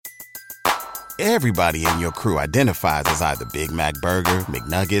Everybody in your crew identifies as either Big Mac Burger,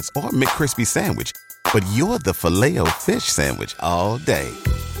 McNuggets, or McCrispy Sandwich. But you're the Filet-O-Fish Sandwich all day.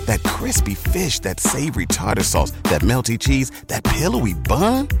 That crispy fish, that savory tartar sauce, that melty cheese, that pillowy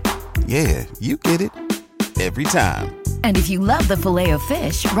bun. Yeah, you get it. Every time. And if you love the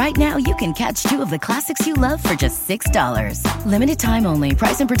Filet-O-Fish, right now you can catch two of the classics you love for just $6. Limited time only.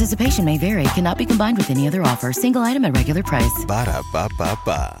 Price and participation may vary. Cannot be combined with any other offer. Single item at regular price.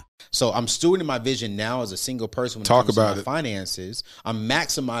 Ba-da-ba-ba-ba. So I'm stewarding my vision now as a single person when it comes to my finances. I'm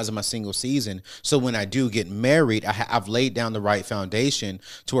maximizing my single season. So when I do get married, I've laid down the right foundation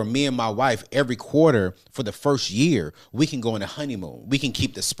to where me and my wife every quarter for the first year, we can go on a honeymoon. We can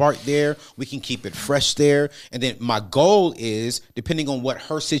keep the spark there. We can keep it fresh there. And then my goal is, depending on what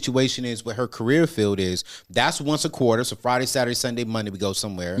her situation is, what her career field is, that's once a quarter. So Friday, Saturday, Sunday, Monday, we go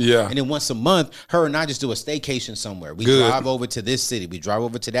somewhere. Yeah. And then once a month, her and I just do a staycation somewhere. We drive over to this city. We drive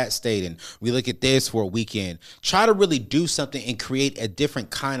over to that state and we look at this for a weekend. Try to really do something and create a different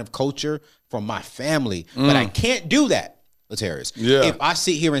kind of culture for my family. But I can't do that, Latarius. Yeah. If I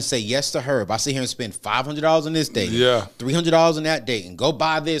sit here and say yes to her, if I sit here and spend $500 on this date, yeah, $300 on that date, and go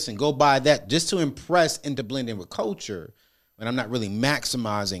buy this and go buy that, just to impress and to blend in with culture, and I'm not really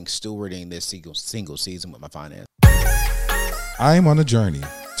maximizing, stewarding this single season with my finances. I am on a journey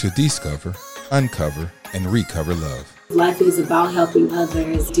to discover, uncover, and recover love. Life is about helping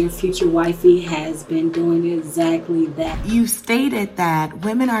others. Dear Future Wifey has been doing exactly that. You stated that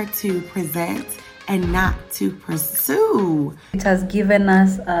women are to present and not to pursue. It has given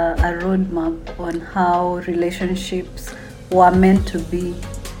us a roadmap on how relationships were meant to be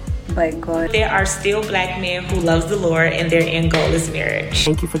by God. There are still black men who love the Lord and their end goal is marriage.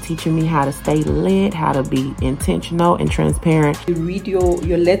 Thank you for teaching me how to stay lit, how to be intentional and transparent. You read your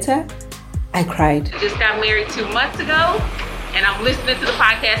letter, I cried. I just got married 2 months ago, and I'm listening to the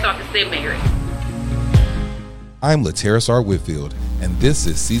podcast so I can stay married. I'm Latarius R. Whitfield, and this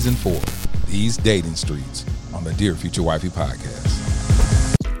is Season 4, These Dating Streets, on the Dear Future Wifey podcast.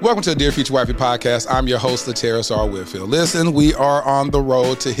 Welcome to the Dear Future Wifey podcast. I'm your host, Latarius R. Whitfield. Listen, we are on the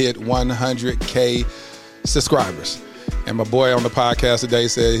road to hit 100K subscribers. And my boy on the podcast today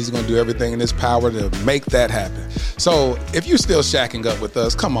said he's going to do everything in his power to make that happen. So if you're still shacking up with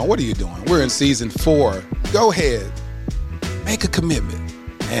us, come on, what are you doing? We're in Season 4. Go ahead, make a commitment,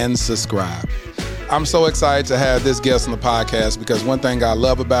 and subscribe. I'm so excited to have this guest on the podcast because one thing I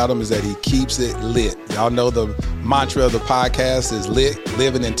love about him is that he keeps it lit. Y'all know the mantra of the podcast is lit,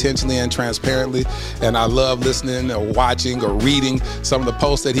 living intentionally and transparently. And I love listening or watching or reading some of the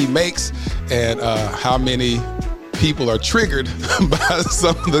posts that he makes and how many people are triggered by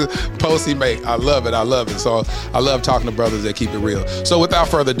some of the posts he make. I love it. I love it. So I love talking to brothers that keep it real. So without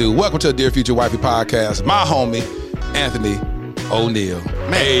further ado, welcome to the Dear Future Wifey podcast. My homie, Anthony O'Neal.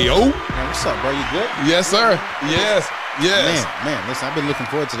 Hey, yo. Man, what's up, bro? You good? Yes, sir. Yes. Yes. Man, listen, I've been looking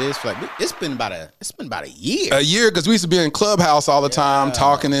forward to this. It's been about a year. A year, because we used to be in Clubhouse all the time,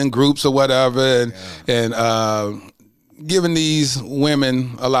 talking in groups or whatever, and giving these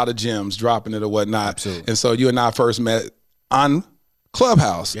women a lot of gems, dropping it or whatnot. Absolutely. And so you and I first met on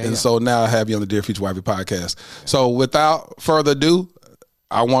Clubhouse. So now I have you on the Dear Future Wifey podcast. Yeah. So without further ado,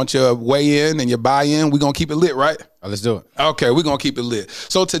 I want your weigh in and your buy in. We're going to keep it lit, right? Oh, let's do it. Okay, we're going to keep it lit.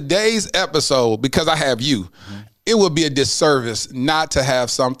 So today's episode, because I have you, it would be a disservice not to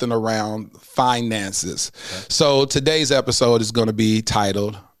have something around finances. Okay. So today's episode is going to be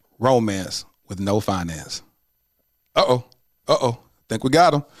titled Romance with No Finance. Uh-oh. Think we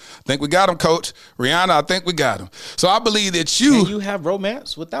got him, Coach. Rihanna, I think we got him. So I believe that Can you have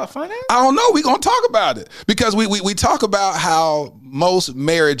romance without finance? I don't know. We're going to talk about it. Because we talk about how most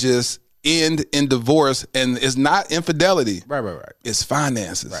marriages end in divorce, and it's not infidelity. Right. It's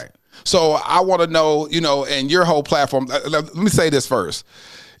finances. Right. So I want to know, and your whole platform. Let me say this first.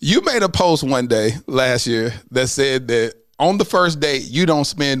 You made a post one day last year that said that on the first date, you don't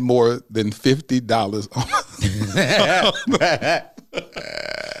spend more than $50 on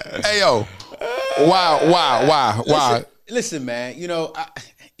Hey, yo. Why? Listen, man,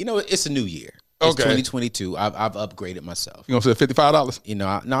 it's a new year. It's 2022. I've upgraded myself. You gonna say $55?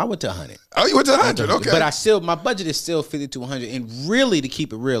 I went to 100. Oh, you went to 100. Okay. But my budget is still 50 to 100. And really, to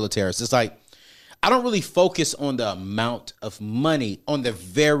keep it real, Latarius, it's like I don't really focus on the amount of money on the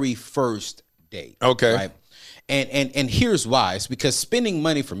very first date. Okay. Right? And here's why. It's because spending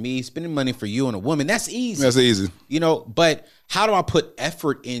money for me, spending money for you and a woman, that's easy. That's easy. You know, but how do I put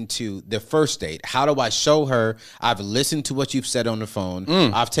effort into the first date? How do I show her I've listened to what you've said on the phone?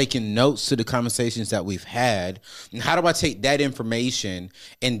 I've taken notes to the conversations that we've had. And how do I take that information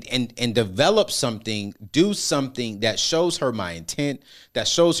and develop something, do something that shows her my intent, that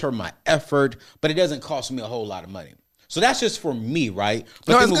shows her my effort, but it doesn't cost me a whole lot of money? So that's just for me, right?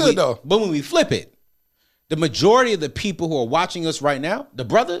 But no, it's good though. But when we flip it, the majority of the people who are watching us right now, the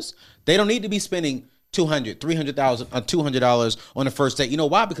brothers, they don't need to be spending $200,000, $300,000, $200 on the first date. You know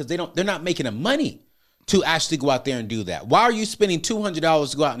why? Because they're not making the money to actually go out there and do that. Why are you spending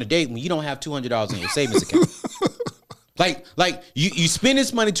 $200 to go out on a date when you don't have $200 in your savings account? Like you spend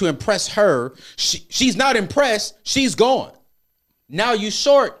this money to impress her. She's not impressed. She's gone. Now you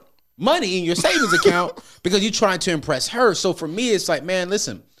short money in your savings account because you're trying to impress her. So for me, it's like, man,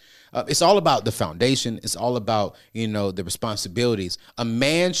 listen. It's all about the foundation. It's all about, you know, the responsibilities. A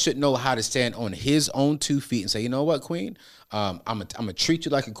man should know how to stand on his own 2 feet and say, you know what, queen, I'm gonna treat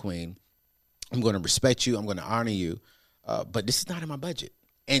you like a queen. I'm going to respect you. I'm going to honor you. But this is not in my budget.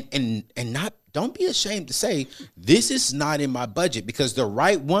 And don't be ashamed to say this is not in my budget, because the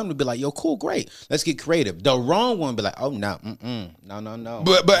right one would be like, yo, cool, great. Let's get creative. The wrong one would be like, oh, no, no.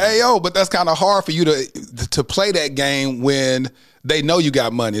 But that's kind of hard for you to play that game when they know you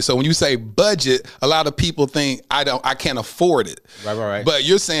got money. So when you say budget, a lot of people think I can't afford it. Right. But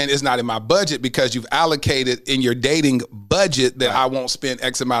you're saying it's not in my budget because you've allocated in your dating budget that I won't spend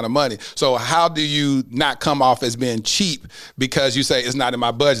X amount of money. So how do you not come off as being cheap because you say it's not in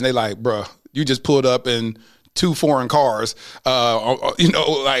my budget? And they like, bro, you just pulled up in 2 foreign cars. You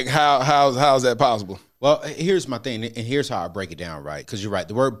know, like how's that possible? Well, here's my thing, and here's how I break it down, right? Because you're right.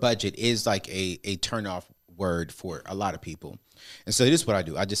 The word budget is like a turn-off word for a lot of people. And so this is what I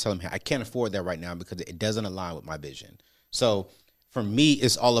do. I just tell them, I can't afford that right now because it doesn't align with my vision. So for me,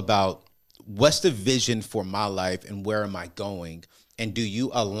 it's all about what's the vision for my life and where am I going? And do you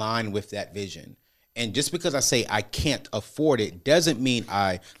align with that vision? And just because I say I can't afford it doesn't mean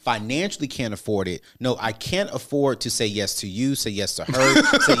I financially can't afford it. No, I can't afford to say yes to you, say yes to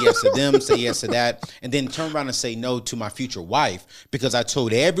her, say yes to them, say yes to that, and then turn around and say no to my future wife because I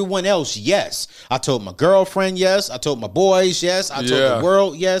told everyone else yes. I told my girlfriend yes. I told my boys yes. I told the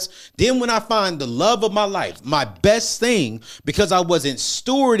world yes. Then when I find the love of my life, my best thing, because I wasn't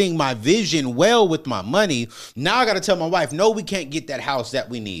stewarding my vision well with my money, now I got to tell my wife, no, we can't get that house that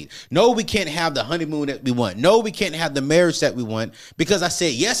we need. No, we can't have the honeymoon that we want. No, we can't have the marriage that we want because I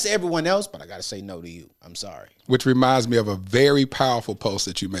said yes to everyone else, but I got to say no to you. I'm sorry. Which reminds me of a very powerful post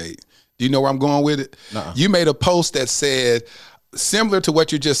that you made. Do you know where I'm going with it? Nuh-uh. You made a post that said, similar to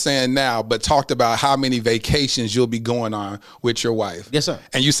what you're just saying now, but talked about how many vacations you'll be going on with your wife. Yes, sir.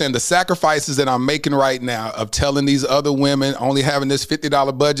 And you saying the sacrifices that I'm making right now of telling these other women, only having this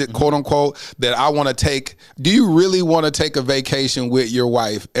 $50 budget, quote unquote, that I want to take. Do you really want to take a vacation with your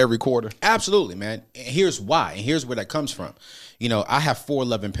wife every quarter? Absolutely, man. And here's why. And here's where that comes from. You know, I have 4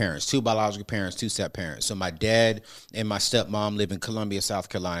 loving parents, 2 biological parents, 2 step parents. So my dad and my stepmom live in Columbia, South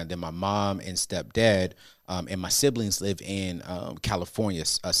Carolina. Then my mom and stepdad and my siblings live in California,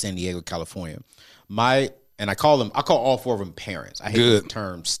 San Diego, California. And I call all 4 of them parents. I hate the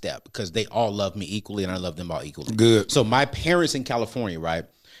term step because they all love me equally and I love them all equally. Good. So my parents in California, right,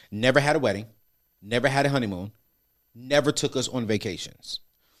 never had a wedding, never had a honeymoon, never took us on vacations.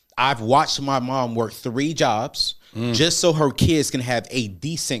 I've watched my mom work 3 jobs just so her kids can have a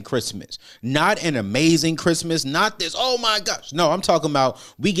decent Christmas. Not an amazing Christmas, not this, oh my gosh. No, I'm talking about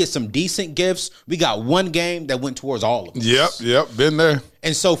we get some decent gifts. We got 1 game that went towards all of us. Yep, been there.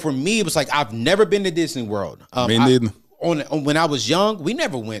 And so for me, it was like, I've never been to Disney World. Me neither. When I was young, we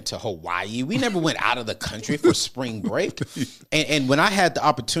never went to Hawaii. We never went out of the country for spring break. And when I had the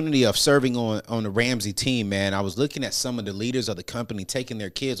opportunity of serving on the Ramsey team, man, I was looking at some of the leaders of the company taking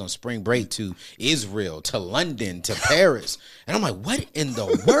their kids on spring break to Israel, to London, to Paris. And I'm like, what in the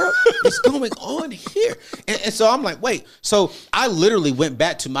world is going on here? And so I'm like, wait. So I literally went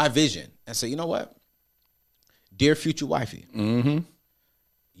back to my vision and said, you know what? Dear future wifey,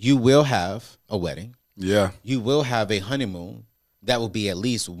 you will have a wedding. Yeah. You will have a honeymoon that will be at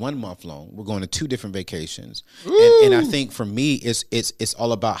least 1 month long. We're going to 2 different vacations. And I think for me, it's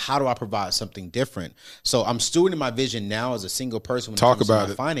all about how do I provide something different. So I'm stewarding my vision now as a single person when it comes to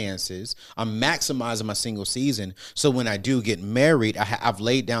my finances. I'm maximizing my single season. So when I do get married, I've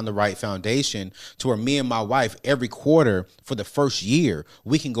laid down the right foundation to where me and my wife, every quarter for the first year,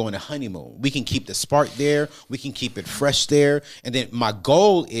 we can go on a honeymoon. We can keep the spark there. We can keep it fresh there. And then my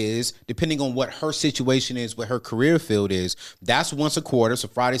goal is, depending on what her situation is, what her career field is, that's That's once a quarter. So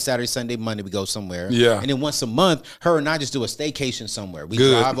Friday, Saturday, Sunday, Monday, we go somewhere. Yeah. And then once a month, her and I just do a staycation somewhere. We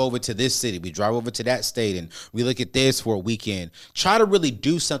drive over to this city. We drive over to that state, and we look at this for a weekend. Try to really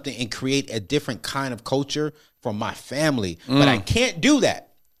do something and create a different kind of culture for my family. But I can't do that.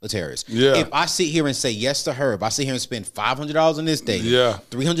 Latarius. Yeah. If I sit here and say yes to her, if I sit here and spend $500 on this date,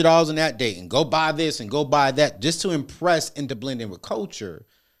 $300 on that date, and go buy this and go buy that, just to impress and to blend in with culture,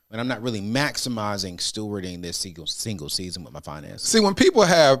 and I'm not really maximizing stewarding this single season with my finances. See, when people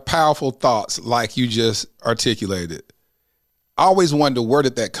have powerful thoughts like you just articulated, I always wonder, where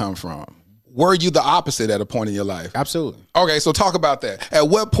did that come from? Were you the opposite at a point in your life? Absolutely. Okay, so talk about that. At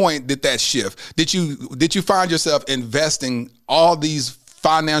what point did that shift? Did you find yourself investing all these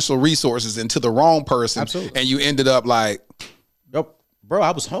financial resources into the wrong person? Absolutely. And you ended up like, nope. Bro,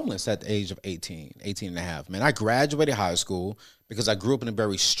 I was homeless at the age of 18 and a half. Man, I graduated high school because I grew up in a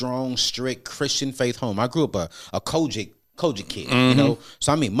very strong, strict Christian faith home. I grew up a Kojic kid, you know?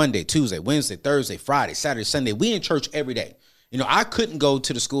 So I mean, Monday, Tuesday, Wednesday, Thursday, Friday, Saturday, Sunday, we in church every day. You know, I couldn't go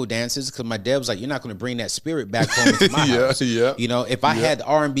to the school dances because my dad was like, you're not going to bring that spirit back home into my house. You know, if I had the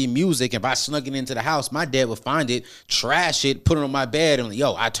R&B music, if I snuck it into the house, my dad would find it, trash it, put it on my bed, and like,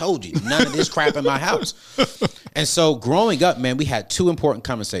 yo, I told you, none of this crap in my house. And so growing up, man, we had two important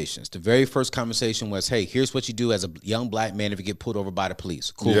conversations. The very first conversation was, hey, here's what you do as a young black man if you get pulled over by the police.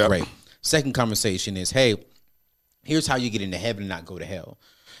 Cool, great. Second conversation is, hey, here's how you get into heaven and not go to hell.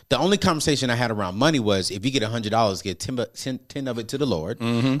 The only conversation I had around money was, if you get $100, get 10 of it to the Lord.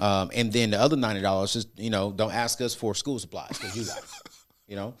 And then the other $90, just, you know, don't ask us for school supplies because you got it,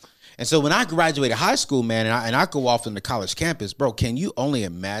 you know? And so when I graduated high school, man, and I go off on the college campus, bro, can you only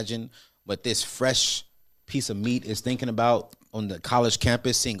imagine what this fresh piece of meat is thinking about on the college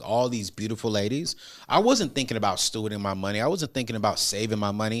campus, seeing all these beautiful ladies? I wasn't thinking about stewarding my money. I wasn't thinking about saving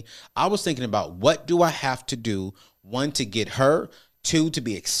my money. I was thinking about, what do I have to do, one, to get her, two, to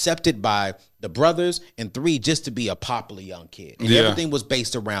be accepted by the brothers, and three, just to be a popular young kid. And everything was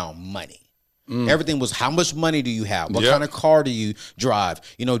based around money. Everything was, how much money do you have? What kind of car do you drive?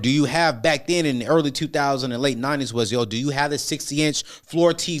 You know, do you have, back then in the early 2000s and late 90s was, yo, do you have a 60-inch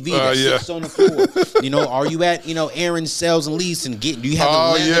floor TV that sits on the floor? You know, are you at, you know, Aaron's Sales and Lease and do you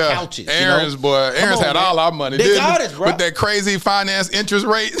have the couches? Aaron's, you know? Aaron's had all our money. They got it, bro. With that crazy finance interest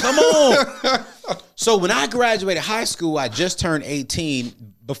rate. Come on. So when I graduated high school, I just turned 18.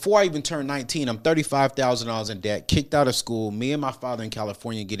 Before I even turned 19, I'm $35,000 in debt, kicked out of school. Me and my father in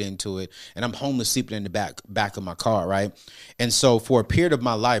California get into it, and I'm homeless, sleeping in the back of my car, right? And so for a period of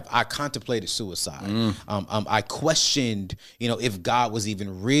my life, I contemplated suicide. I questioned, you know, if God was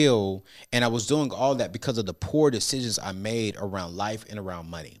even real, and I was doing all that because of the poor decisions I made around life and around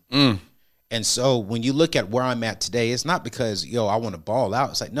money. And so when you look at where I'm at today, it's not because, yo, I want to ball out.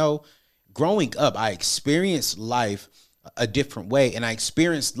 It's like, no, growing up, I experienced life a different way, and I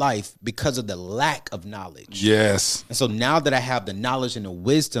experienced life because of the lack of knowledge. Yes. And so now that I have the knowledge and the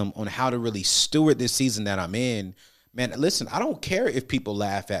wisdom on how to really steward this season that I'm in, man, listen, I don't care if people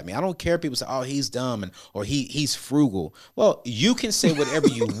laugh at me. I don't care if people say, oh, he's dumb or he's frugal. Well, you can say whatever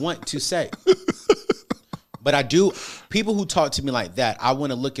you want to say. But I do, people who talk to me like that, I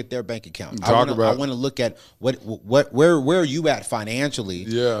want to look at their bank account. I want to look at where are you at financially?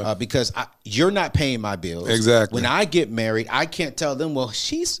 Because you're not paying my bills. Exactly. When I get married, I can't tell them, well,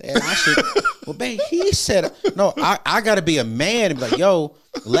 she said I should. Well, babe, he said, no, I got to be a man and be like, yo,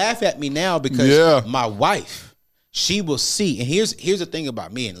 laugh at me now because my wife, she will see. And here's the thing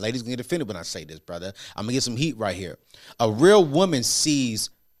about me, and ladies can get offended when I say this, brother. I'm going to get some heat right here. A real woman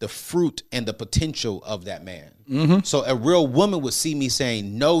sees the fruit and the potential of that man. So a real woman would see me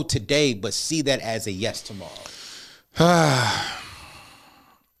saying no today, but see that as a yes tomorrow.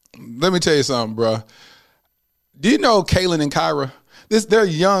 Let me tell you something, bro. Do you know Kaylin and Kyra? They're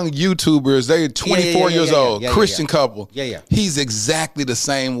young YouTubers. They're 24 years old, Christian couple. He's exactly the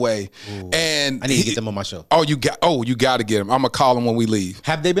same way. Ooh. And I need to get them on my show. You got to get them. I'm gonna call them when we leave.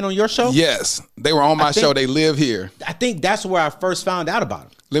 Have they been on your show? Yes, they were on my show. They live here. I think that's where I first found out about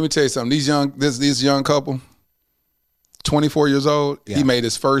them. Let me tell you something. This young couple, 24 years old. He made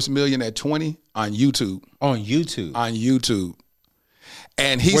his first million at 20 on YouTube. On YouTube.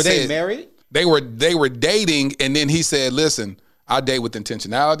 And he were said, they married? They were dating, and then he said, "Listen, I date with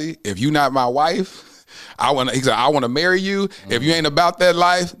intentionality. If you're not my wife, I want to marry you. If you ain't about that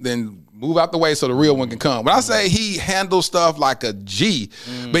life, then Move out the way so the real one can come. When I say he handles stuff like a G,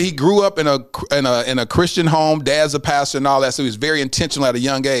 but he grew up in a Christian home. Dad's a pastor and all that, so he was very intentional at a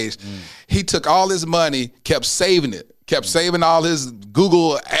young age. He took all his money, kept saving it. Kept saving all his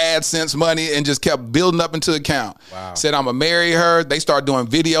Google AdSense money and just kept building up into the account. Wow. Said, I'm going to marry her. They started doing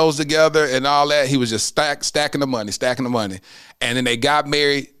videos together and all that. He was just stacking the money. And then they got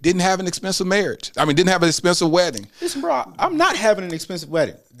married. Didn't have an expensive marriage. Didn't have an expensive wedding. Listen, bro, I'm not having an expensive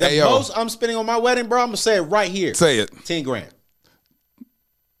wedding. The most I'm spending on my wedding, bro, I'm going to say it right here. Say it. 10 grand.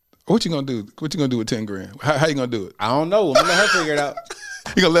 What you going to do? What you going to do with 10 grand? How you going to do it? I don't know. I'm going to let her figure it out.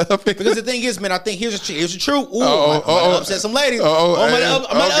 You gonna let her pick? Because the thing is, man, I think here's the truth. Ooh, I'm gonna upset some ladies. I'm gonna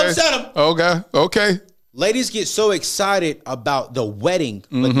upset them. Okay. Ladies get so excited about the wedding,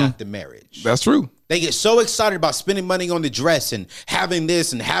 but not the marriage. That's true. They get so excited about spending money on the dress and having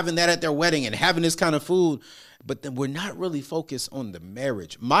this and having that at their wedding and having this kind of food. But then we're not really focused on the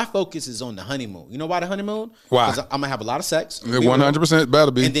marriage. My focus is on the honeymoon. You know why the honeymoon? Why? Because I'm going to have a lot of sex. 100%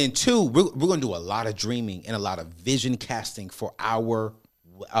 better be. And then 2, we're going to do a lot of dreaming and a lot of vision casting for our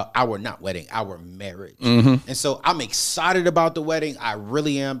marriage. And so I'm excited about the wedding. I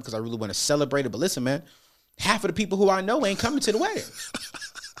really am, because I really want to celebrate it. But listen, man, half of the people who I know ain't coming to the wedding.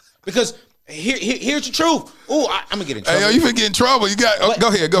 Because here's the truth. Oh, I'm gonna get in trouble. Hey, yo, you finna get in trouble. You got go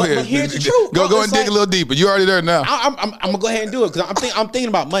ahead. But here's the truth. Go and dig a little deeper. You already there now. I'm gonna go ahead and do it, because I'm thinking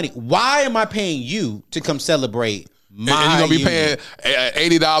about money. Why am I paying you to come celebrate? And you're going to be paying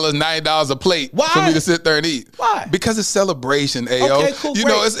 $80, $90 a plate for me to sit there and eat. Why? Because it's celebration, Ayo. Okay, cool, you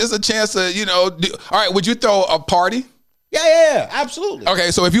great. know, it's a chance to, all right, would you throw a party? Yeah, absolutely.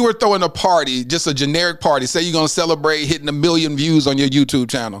 Okay, so if you were throwing a party, just a generic party, say you're going to celebrate hitting 1 million views on your YouTube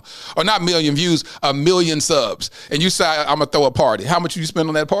channel, or not 1 million views, 1 million subs, and you say, I'm going to throw a party. How much would you spend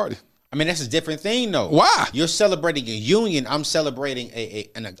on that party? That's a different thing, though. Why? You're celebrating a union. I'm celebrating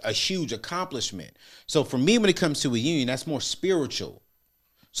a huge accomplishment. So for me, when it comes to a union, that's more spiritual.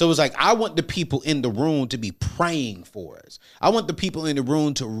 So it's like, I want the people in the room to be praying for us. I want the people in the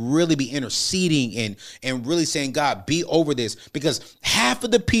room to really be interceding and really saying, God, be over this. Because half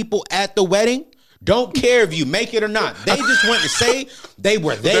of the people at the wedding don't care if you make it or not. They just want to say they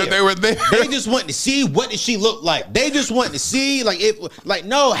were there. They were there. They just want to see, what did she look like? They just want to see,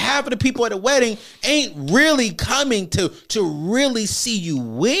 no, half of the people at the wedding ain't really coming to really see you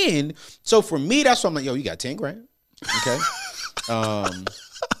win. So for me, that's why I'm like, yo, you got 10 grand. Okay.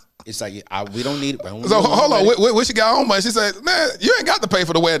 It's like, we don't need it. So hold on, what she got on money? She said, man, you ain't got to pay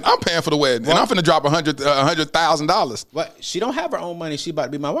for the wedding. I'm paying for the wedding. And I'm finna drop $100,000. What? She don't have her own money. She about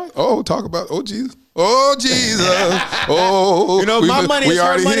to be my wife. Oh, talk about, oh, Jesus. Oh, Jesus. Oh, my money is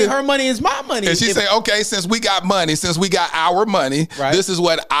her money. Her money is my money. And she say, okay, since we got our money, right, this is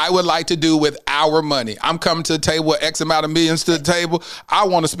what I would like to do with our money. I'm coming to the table with X amount of millions to the table. I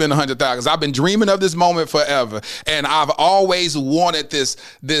want to spend $100,000, because I've been dreaming of this moment forever. And I've always wanted this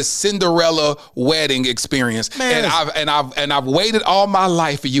Cinderella wedding experience. Man, and I've waited all my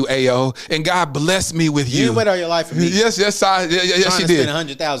life for you, Ayo. And God bless me with you. You waited all your life for me. Yes, she did.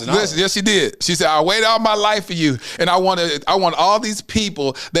 $100,000. Yes, she did. She said, I waited all my life for you, and I want all these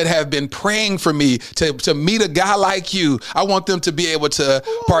people that have been praying for me to meet a guy like you. I want them to be able to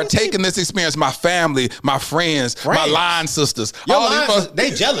partake in this experience. My family, my friends, my line sisters.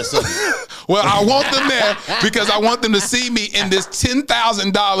 They jealous of you. Well, I want them there because I want them to see me in this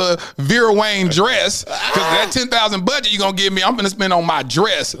 $10,000 Vera Wang dress, because that $10,000 budget you're going to give me, I'm going to spend on my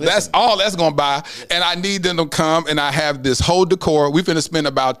dress. Listen, that's all that's going to buy, and I need them to come, and I have this whole decor. We're going to spend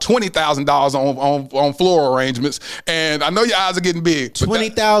about $20,000 on floral arrangements, and I know your eyes are getting big.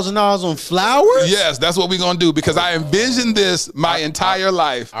 $20,000 on flowers? Yes, that's what we're going to do, because I envisioned this my entire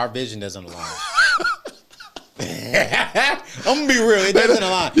life. Our vision doesn't align. I'm gonna be real. It doesn't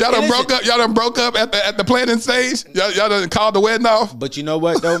align. Y'all done broke up. Y'all done broke up at the planning stage. Y'all done called the wedding off. But you know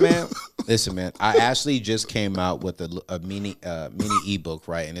what though, man? Listen, man. I actually just came out with a mini ebook,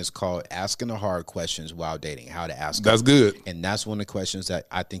 right? And it's called "Asking the Hard Questions While Dating: How to Ask." That's good. And that's one of the questions that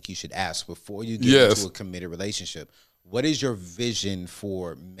I think you should ask before you get into a committed relationship. What is your vision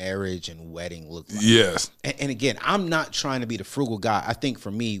for marriage and wedding look like? Yes. And again, I'm not trying to be the frugal guy. I think for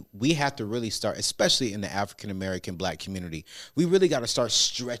me, we have to really start, especially in the African-American Black community, we really got to start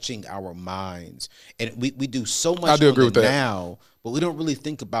stretching our minds. And we do so much I do agree with that now, but we don't really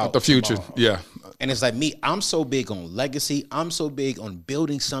think about the future. Tomorrow. Yeah. And it's like me, I'm so big on legacy. I'm so big on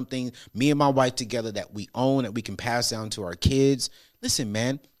building something, me and my wife together, that we own, that we can pass down to our kids. Listen,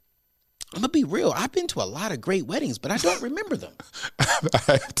 man. I'm going to be real. I've been to a lot of great weddings, but I don't remember them. I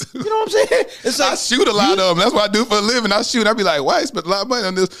have to. You know what I'm saying? It's like, I shoot a lot of them. That's what I do for a living. I shoot. I be like, why? I spent a lot of money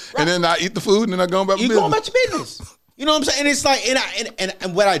on this. Right. And then I eat the food, and then I go about my business. You going about your business. You know what I'm saying? And it's like,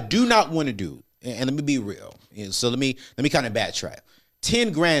 and what I do not want to do, and let me be real. So let me kind of backtrack.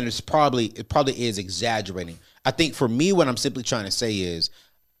 10 grand is probably is exaggerating. I think for me, what I'm simply trying to say is,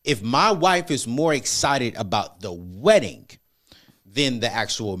 if my wife is more excited about the wedding than the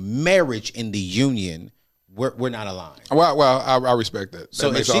actual marriage in the union, we're not aligned. Well, I respect that.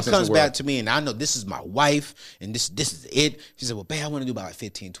 So if she comes back to me and I know this is my wife and this is it, she said, well, babe, I want to do about like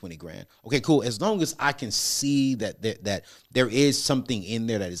 15, 20 grand. Okay, cool. As long as I can see that there is something in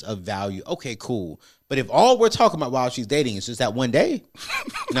there that is of value, okay, cool. But if all we're talking about while she's dating is just that one day,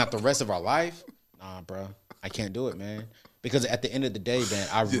 not the rest of our life, nah, bro, I can't do it, man. Because at the end of the day, man,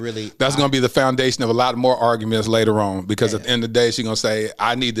 that's going to be the foundation of a lot more arguments later on. Because at the end of the day, she's going to say,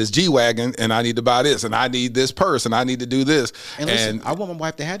 I need this G-Wagon, and I need to buy this, and I need this purse, and I need to do this. And listen, I want my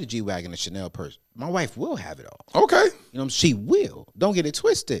wife to have the G-Wagon and Chanel purse. My wife will have it all. Okay. You know, she will. Don't get it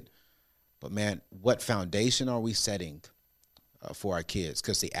twisted. But, man, what foundation are we setting for our kids?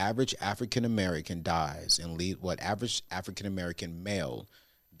 Because the average African-American dies and average African-American male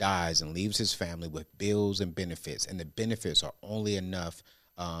dies and leaves his family with bills and benefits, and the benefits are only enough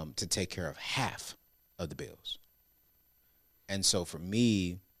to take care of half of the bills. And so for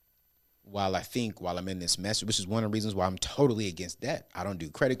me, while I'm in this mess, which is one of the reasons why I'm totally against debt. I don't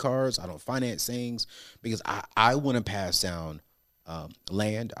do credit cards. I don't finance things because I want to pass down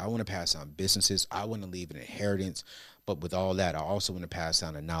land. I want to pass down businesses. I want to leave an inheritance. But with all that, I also want to pass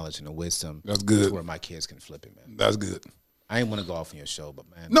down the knowledge and the wisdom. That's good. To where my kids can flip it, man. That's good. I ain't want to go off on your show, but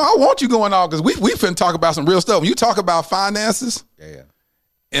man. No, I want you going off because we finna talk about some real stuff. When you talk about finances,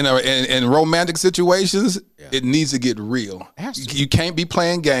 in romantic situations, it needs to get real. You can't be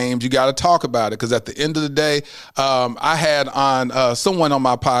playing games. You got to talk about it because at the end of the day, I had on someone on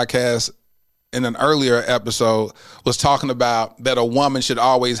my podcast in an earlier episode was talking about that a woman should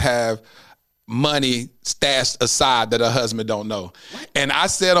always have money stashed aside that her husband don't know. What? And I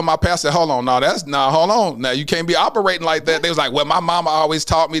said on my past, hold on, hold on. Now you can't be operating like that. They was like, well, my mama always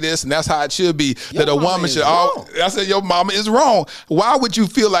taught me this and that's how it should be. That a woman should I said, your mama is wrong. Why would you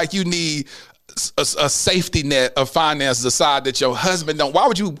feel like you need a safety net of finances aside that your husband don't? Why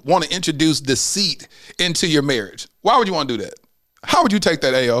would you want to introduce deceit into your marriage? Why would you want to do that? How would you take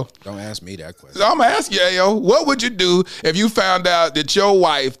that, AO? Don't ask me that question. I'm going to ask you, AO. What would you do if you found out that your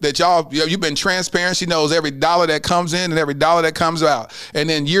wife, that you've been transparent, she knows every dollar that comes in and every dollar that comes out, and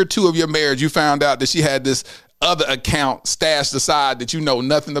then year 2 of your marriage, you found out that she had this other account stashed aside that you know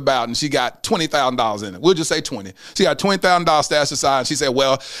nothing about, and she got $20,000 in it. We'll just say 20. She got $20,000 stashed aside, and she said,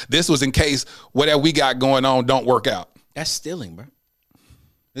 well, this was in case whatever we got going on don't work out. That's stealing, bro.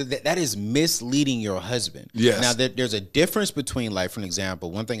 That is misleading your husband. Yes. Now, there's a difference between, like, for an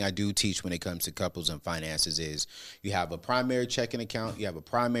example, one thing I do teach when it comes to couples and finances is you have a primary checking account, you have a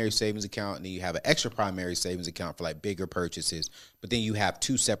primary savings account, and then you have an extra primary savings account for, like, bigger purchases. But then you have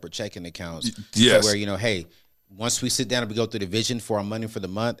 2 separate checking accounts. Yes. Where, you know, hey, once we sit down and we go through the vision for our money for the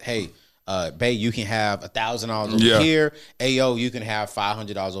month, hey, babe, you can have $1,000 over here. Ayo, you can have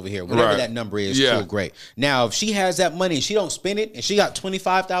 $500 over here. Whatever that number is, cool, great. Now, if she has that money and she don't spend it and she got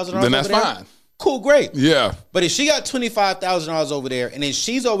 $25,000 then that's over there, fine. Cool, great. Yeah. But if she got $25,000 over there and then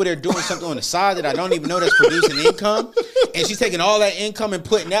she's over there doing something on the side that I don't even know that's producing income, and she's taking all that income and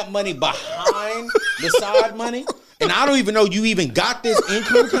putting that money behind the side money, and I don't even know you even got this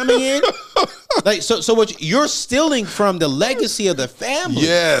income coming in. Like, so what you're stealing from the legacy of the family.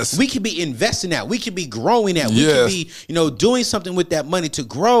 Yes. We could be investing that. We could be growing that. We could be, doing something with that money to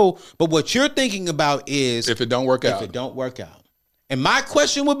grow. But what you're thinking about is if it don't work out. If it don't work out. And my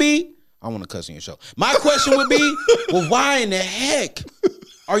question would be, I want to cuss on your show. My question would be, well, why in the heck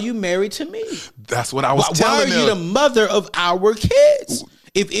are you married to me? That's what I was telling them. Why are you the mother of our kids?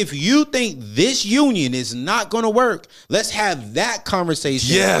 If you think this union is not going to work, let's have that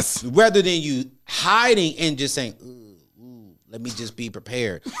conversation. Yes. Rather than you hiding and just saying, ooh, let me just be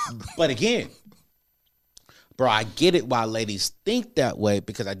prepared. But again, bro, I get it why ladies think that way,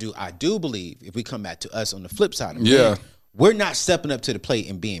 because I do believe if we come back to us on the flip side of men, we're not stepping up to the plate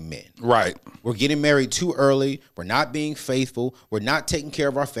and being men. Right. We're getting married too early. We're not being faithful. We're not taking care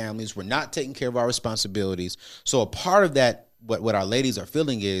of our families. We're not taking care of our responsibilities. So a part of that, what our ladies are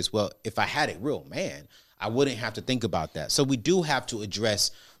feeling is, well, if I had a real man, I wouldn't have to think about that. So we do have to address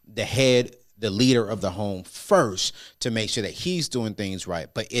the head, the leader of the home first to make sure that he's doing things right.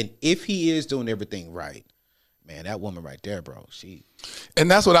 But if he is doing everything right, man, that woman right there, bro, and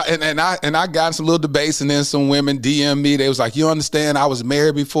that's what I got in some little debates, and then some women DM me. They was like, you understand, I was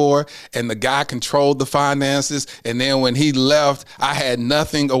married before and the guy controlled the finances, and then when he left, I had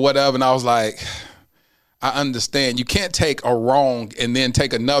nothing or whatever. And I was like, I understand. You can't take a wrong and then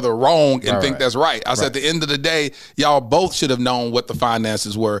take another wrong and think that's right. I said at the end of the day, y'all both should have known what the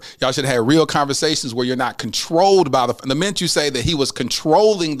finances were. Y'all should have had real conversations where you're not controlled by the minute you say that he was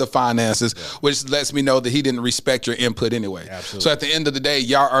controlling the finances, which lets me know that he didn't respect your input anyway. Absolutely. So at the end of the day,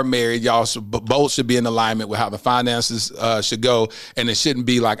 y'all are married. Y'all both should be in alignment with how the finances should go. And it shouldn't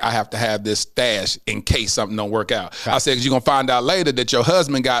be like, I have to have this stash in case something don't work out. I said, because you're going to find out later that your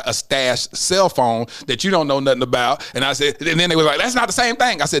husband got a stash cell phone that you don't know nothing about. And I said, and then they were like, that's not the same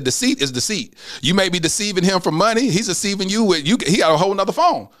thing. I said, deceit is deceit. You may be deceiving him for money. He's deceiving you with he got a whole nother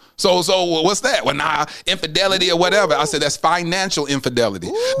phone. So what's that? Well, infidelity or whatever. I said, that's financial infidelity.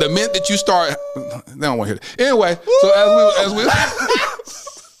 Ooh. The minute that you start, they don't want to hear that. Anyway, so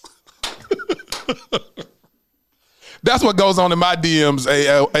that's what goes on in my DMs,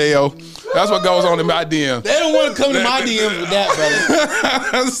 AO. That's what goes on in my DMs. They don't want to come to my DMs with that,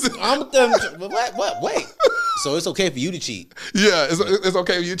 brother. What? Wait. So it's okay for you to cheat? Yeah, it's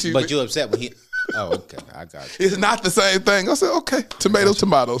okay for you to cheat. But you're upset when he... Oh, okay. I got you. It's not the same thing. I said, okay,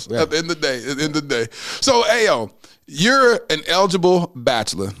 tomatoes. Yeah. At the end of the day. So, AO, you're an eligible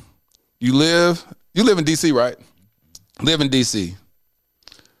bachelor. You live in D.C., right? Live in D.C.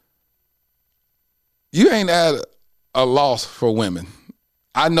 You ain't at a loss for women.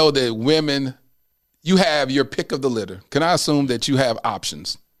 I know that women, you have your pick of the litter. Can I assume that you have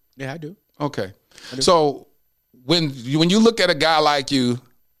options? Yeah, I do. Okay. So when you look at a guy like you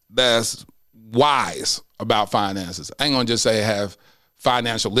that's wise about finances, I ain't gonna just say have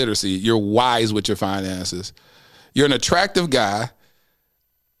financial literacy. You're wise with your finances. You're an attractive guy.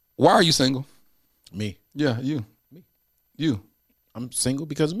 Why are you single? Me. Yeah, you. Me. You. I'm single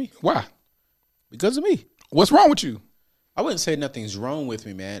because of me. Why? Because of me. What's wrong with you? I wouldn't say nothing's wrong with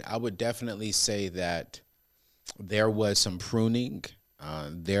me, man. I would definitely say that there was some pruning.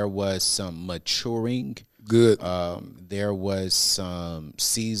 There was some maturing. Good. There was some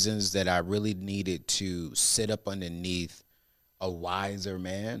seasons that I really needed to sit up underneath a wiser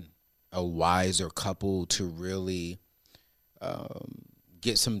man, a wiser couple to really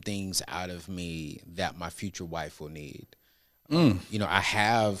get some things out of me that my future wife will need. I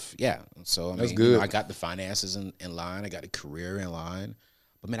have, So that's good. I got the finances in line. I got a career in line.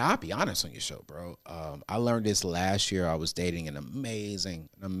 But man, I'll be honest on your show, bro. I learned this last year. I was dating an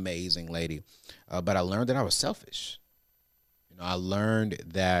amazing lady, but I learned that I was selfish. I learned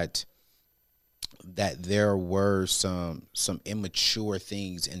that there were some immature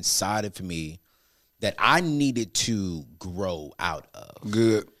things inside of me that I needed to grow out of.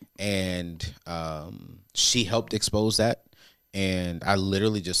 Good. And she helped expose that. And I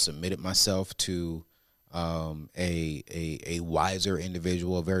literally just submitted myself to a wiser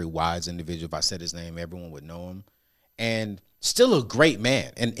individual, a very wise individual. If I said his name, everyone would know him. And still a great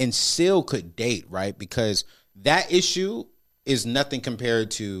man and still could date, right? Because that issue is nothing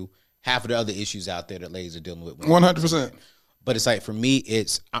compared to half of the other issues out there that ladies are dealing with. 100%. But it's like, for me,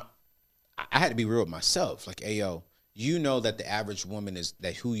 I had to be real with myself. Like, hey, yo, you know that the average woman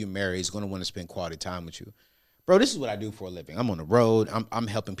who you marry is going to want to spend quality time with you. Bro, this is what I do for a living. I'm on the road. I'm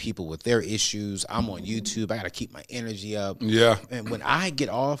helping people with their issues. I'm on YouTube. I got to keep my energy up. Yeah. And when I get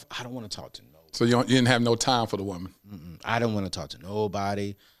off, I don't want to talk to nobody. So you didn't have no time for the woman? I don't want to talk to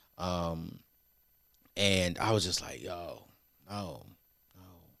nobody. And I was just like, yo, no.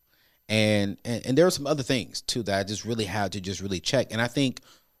 And there were some other things, too, that I just really had to just really check. And I think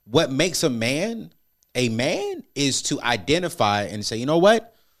what makes a man is to identify and say, you know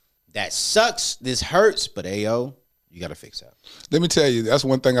what? That sucks. This hurts, but ayo, you got to fix that. Let me tell you, that's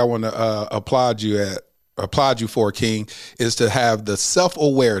one thing I want to applaud you for, King, is to have the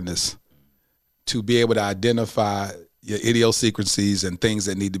self-awareness to be able to identify your idiosyncrasies and things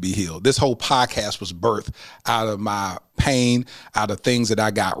that need to be healed. This whole podcast was birthed out of my pain, out of things that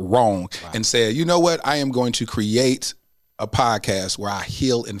I got wrong, and said, you know what? I am going to create a podcast where I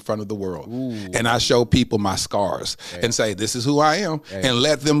heal in front of the world. And I show people my scars and say, this is who I am, and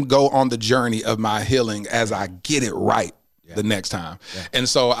let them go on the journey of my healing as I get it right the next time. And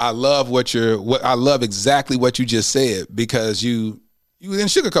so I love I love exactly what you just said, because you didn't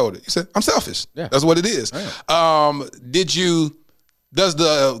sugarcoat it. You said, I'm selfish. That's what it is. Does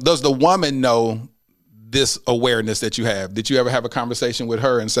the woman know this awareness that you have? Did you ever have a conversation with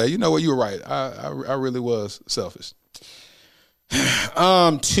her and say, you know what, you were right. I really was selfish.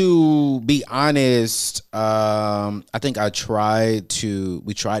 To be honest, I think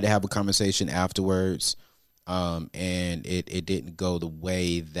we tried to have a conversation afterwards, and it didn't go the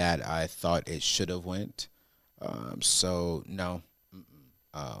way that I thought it should have went. So no.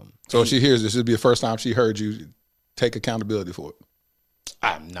 So if she hears this, it'll be the first time she heard you take accountability for it.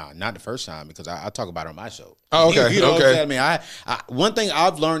 Not the first time, because I talk about it on my show. Oh, okay. You know what I'm saying? I mean, one thing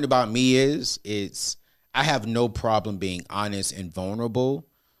I've learned about me is I have no problem being honest and vulnerable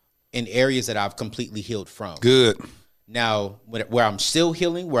in areas that I've completely healed from. Good. Now, where I'm still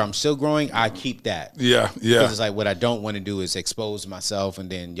healing, where I'm still growing, I keep that. Yeah. Because it's like, what I don't want to do is expose myself, and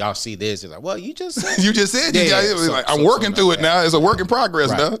then y'all see this. It's like, well, you just said. You just said. I'm working through it now. It's a work in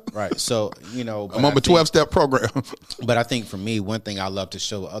progress now. Right. So, I'm on a 12-step program. But I think for me, one thing I love to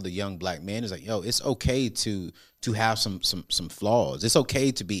show other young black men is like, yo, it's okay to have some flaws. It's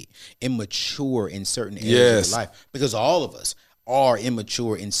okay to be immature in certain areas of your life, because all of us are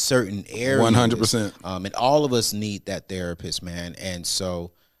immature in certain areas. 100%. And all of us need that therapist, man. And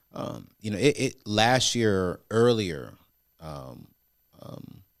so, it last year earlier, man,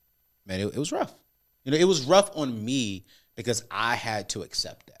 it was rough. It was rough on me because I had to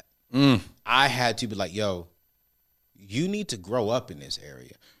accept that. I had to be like, yo, you need to grow up in this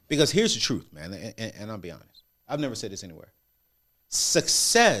area. Because here's the truth, man. And I'll be honest. I've never said this anywhere.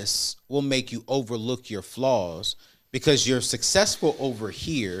 Success will make you overlook your flaws, because you're successful over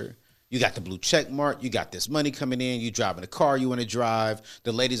here. You got the blue check mark. You got this money coming in. You driving a car you want to drive.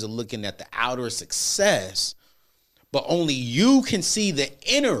 The ladies are looking at the outer success, but only you can see the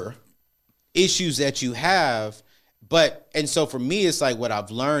inner issues that you have. And so for me, it's like, what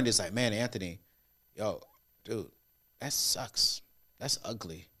I've learned is like, man, Anthony, yo, dude, that sucks. That's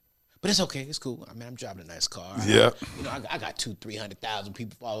ugly. But it's okay. It's cool. I mean, I'm driving a nice car. Yeah. I got 200,000-300,000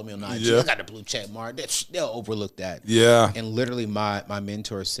 people follow me on IG. Yeah. I got the blue check mark. They'll overlook that. Yeah. And literally my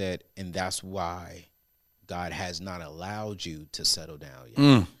mentor said, and that's why God has not allowed you to settle down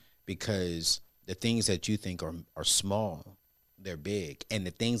yet. Because the things that you think are small, they're big. And the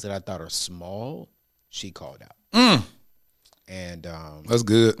things that I thought are small, she called out. And that's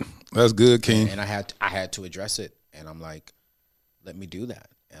good. That's good, King. And I had to address it. And I'm like, let me do that.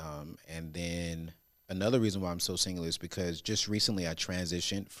 And then another reason why I'm so single is because just recently I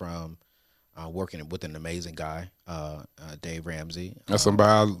transitioned from working with an amazing guy, Dave Ramsey. That's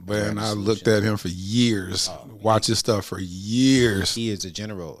somebody, man, I looked at him for years, watch his stuff for years. He is a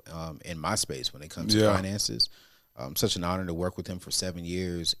general in my space when it comes to finances. Such an honor to work with him for 7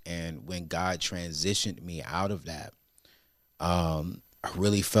 years. And when God transitioned me out of that, I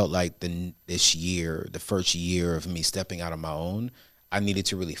really felt like this year, the first year of me stepping out on my own, I needed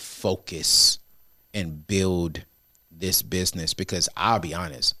to really focus and build this business, because I'll be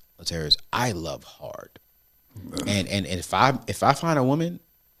honest, Laterius, I love hard. And if I find a woman,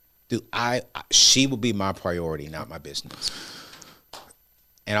 dude, she will be my priority, not my business.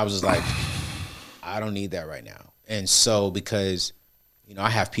 And I was just like, I don't need that right now. And so, because, I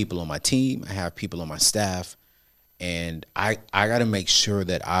have people on my team, I have people on my staff, and I got to make sure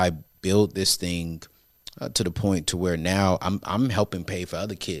that I build this thing to the point to where now I'm helping pay for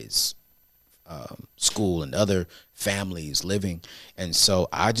other kids' school and other families living. And so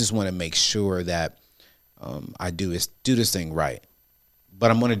I just want to make sure that I do this thing right.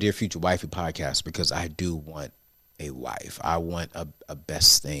 But I'm on a Dear Future Wifey podcast because I do want a wife. I want a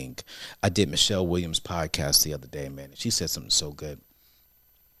best thing. I did Michelle Williams' podcast the other day, man, and she said something so good.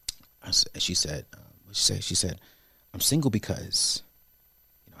 She said, I'm single because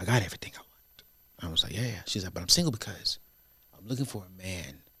I got everything I want. I was like, yeah. She said, but I'm single because I'm looking for a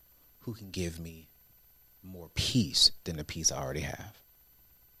man who can give me more peace than the peace I already have.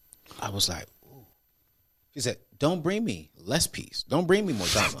 I was like, ooh. She said, don't bring me less peace. Don't bring me more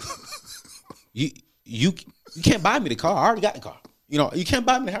drama. You can't buy me the car. I already got the car. You can't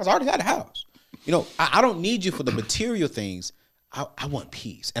buy me the house. I already got the house. I don't need you for the material things. I want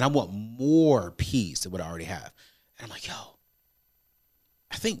peace, and I want more peace than what I already have. And I'm like, yo,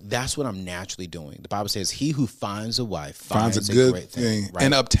 I think that's what I'm naturally doing. The Bible says, he who finds a wife finds a good great thing right?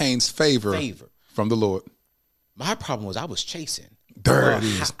 And obtains favor from the Lord. My problem was I was chasing. There it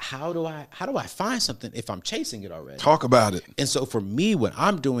is. How do I find something if I'm chasing it already? Talk about it. And so for me, what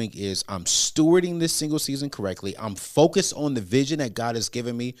I'm doing is I'm stewarding this single season correctly. I'm focused on the vision that God has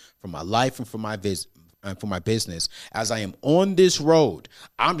given me for my life and for my business. As I am on this road,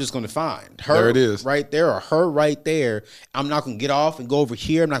 I'm just going to find her. There it is. Right there, or her right there. I'm not going to get off and go over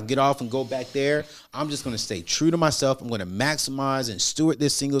here. I'm not going to get off and go back there. I'm just going to stay true to myself. I'm going to maximize and steward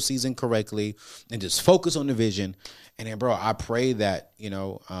this single season correctly and just focus on the vision. And then, bro, I pray that,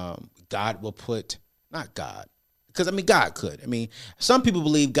 God will put, not God, because, God could. Some people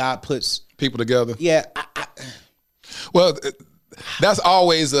believe God puts people together. Yeah. Well, that's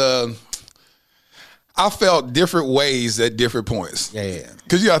always I felt different ways at different points. Yeah.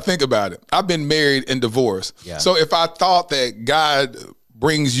 Because you got to think about it. I've been married and divorced. Yeah. So if I thought that God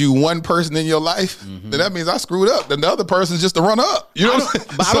brings you one person in your life, then that means I screwed up. Then the other person's just the runner up. You know what I'm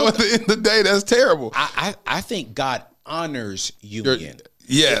saying? So at the end of the day, that's terrible. I think God honors union.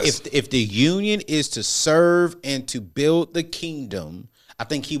 Yes. If the union is to serve and to build the kingdom, I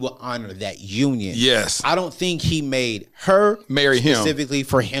think he will honor that union. Yes. I don't think he made her marry him specifically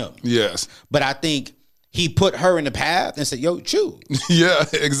for him. Yes. But I think he put her in the path and said, yo, choose. Yeah,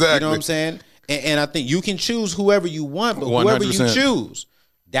 exactly. You know what I'm saying? And I think you can choose whoever you want, but whoever 100%. You choose,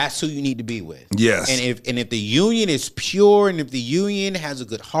 that's who you need to be with. Yes. And if the union is pure and if the union has a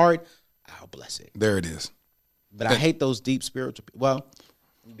good heart, I'll bless it. There it is. But I hate those deep spiritual people. Well,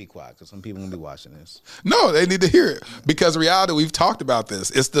 be quiet because some people going to be watching this. No, they need to hear it because reality, we've talked about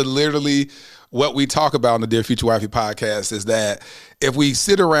this. It's literally what we talk about on the Dear Future Wifey podcast is that if we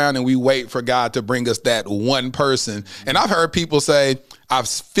sit around and we wait for God to bring us that one person, and I've heard people say, I've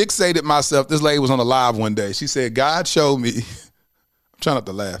fixated myself. This lady was on a live one day. She said, God showed me, I'm trying not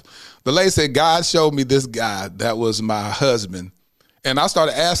to laugh. The lady said, God showed me this guy that was my husband. And I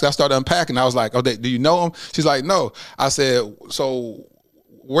started asking, I started unpacking. I was like, oh, do you know him? She's like, no. I said, so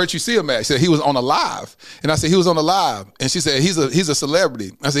where'd you see him at? She said, he was on a live. And I said, he was on a live. And she said, he's a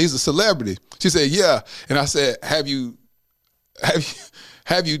celebrity. I said, he's a celebrity. She said, yeah. And I said, have you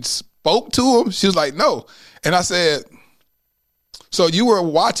spoke to him? She was like, no. And I said, so you were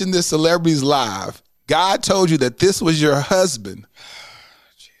watching this celebrity's live. God told you that this was your husband.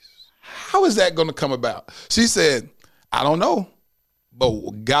 How is that going to come about? She said, I don't know,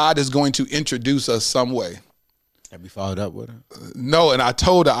 but God is going to introduce us some way. Have you followed up with her? No, and I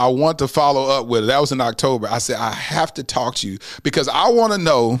told her I want to follow up with her. That was in October. I said, I have to talk to you because I want to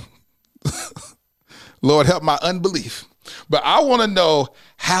know, Lord, help my unbelief. But I want to know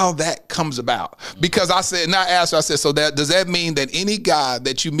how that comes about. Because I said, and I asked her, I said, so does that mean that any guy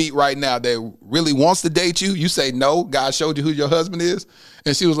that you meet right now that really wants to date you, you say no, God showed you who your husband is?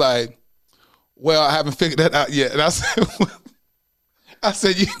 And she was like, well, I haven't figured that out yet. And I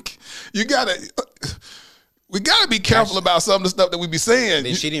said, you gotta, we gotta be careful about some of the stuff that we be saying.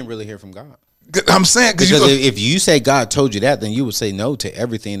 Then she didn't really hear from God. I'm saying because if you say God told you that, then you would say no to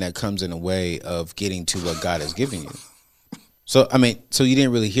everything that comes in the way of getting to what God has given you. So so you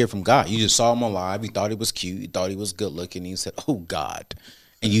didn't really hear from God. You just saw him on live. You thought he was cute. You thought he was good looking. And you said, "Oh God,"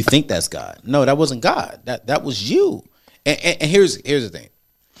 and you think that's God. No, that wasn't God. That was you. And here's the thing.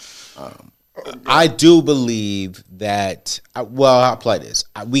 I do believe that. I'll play this.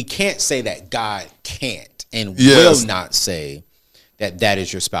 We can't say that God can't and will not say that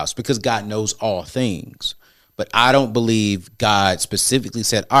is your spouse because God knows all things. But I don't believe God specifically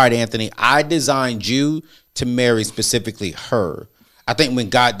said, all right, Anthony, I designed you to marry specifically her. I think when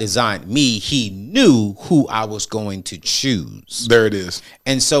God designed me, he knew who I was going to choose. There it is.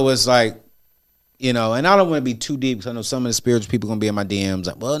 And so it's like, and I don't want to be too deep because I know some of the spiritual people are going to be in my DMs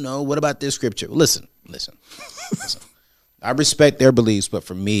like, well, no, what about this scripture? Listen. I respect their beliefs, but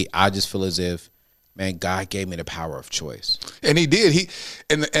for me, I just feel as if, man, God gave me the power of choice. And he did.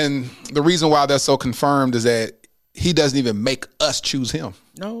 And the reason why that's so confirmed is that he doesn't even make us choose him.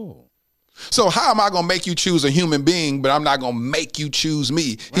 No. So how am I going to make you choose a human being, but I'm not going to make you choose me?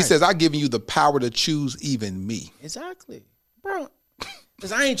 Right. He says, I've given you the power to choose even me. Exactly. Bro,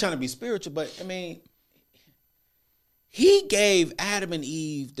 because I ain't trying to be spiritual, but he gave Adam and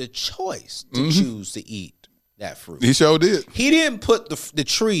Eve the choice to choose to eat that fruit. He sure did. He didn't put the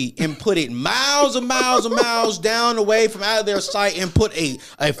tree and put it miles and miles and miles down away from out of their sight and put a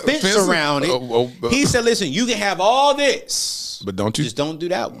fence around it. He said, listen, you can have all this, but don't you just don't do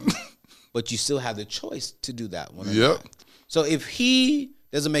that one. But you still have the choice to do that one. Yep. So if he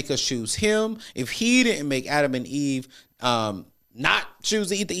doesn't make us choose him, if he didn't make Adam and Eve not choose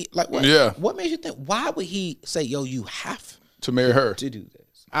to eat like what? Yeah. What makes you think? Why would he say, yo, you have to marry her to do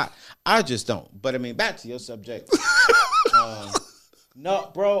this? I just don't. But back to your subject.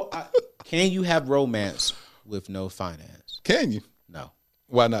 No, bro. Can you have romance with no finance? Can you? No.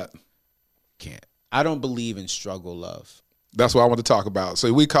 Why not? Can't. I don't believe in struggle love. That's what I want to talk about.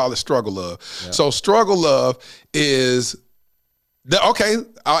 So we call it struggle love. Yep. So struggle love is okay.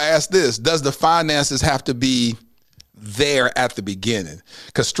 I'll ask this: does the finances have to be there at the beginning?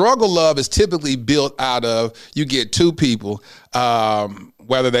 Because struggle love is typically built out of you get two people,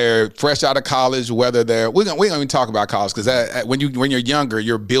 whether they're fresh out of college, whether we don't even talk about college because when you're younger,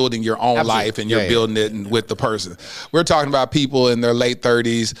 you're building your own life and you're building it with the person. We're talking about people in their late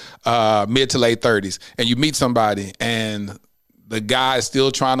 30s, mid to late 30s, and you meet somebody and The guy is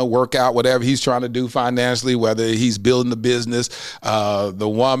still trying to work out whatever he's trying to do financially, whether he's building a business. The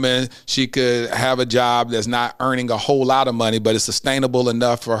woman, she could have a job that's not earning a whole lot of money, but it's sustainable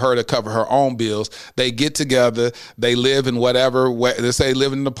enough for her to cover her own bills. They get together, they live in whatever, let's say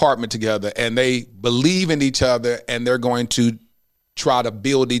live in an apartment together, and they believe in each other, and they're going to try to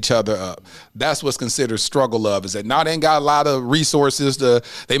build each other up. That's what's considered struggle love, is that now they ain't got a lot of resources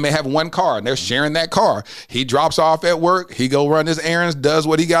they may have one car and they're sharing that car. He drops off at work, he go run his errands, does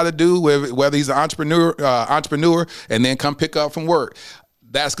what he got to do, whether he's an entrepreneur, and then come pick up from work.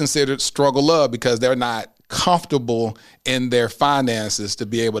 That's considered struggle love because they're not comfortable in their finances to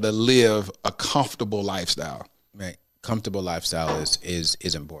be able to live a comfortable lifestyle. Right. Comfortable lifestyle is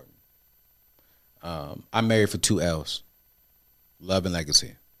important. I'm married for 2 L's. Love and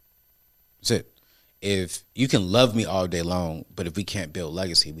legacy. That's it. If you can love me all day long, but if we can't build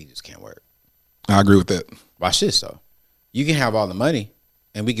legacy, we just can't work. I agree with that. Watch this, though. You can have all the money,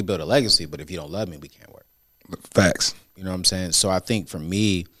 and we can build a legacy, but if you don't love me, we can't work. Facts. You know what I'm saying? So I think for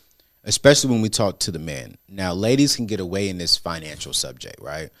me, especially when we talk to the men, now ladies can get away in this financial subject,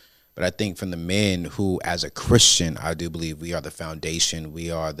 right? But I think from the men who, as a Christian, I do believe we are the foundation, we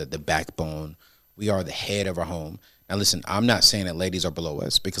are the backbone, we are the head of our home. Now, listen, I'm not saying that ladies are below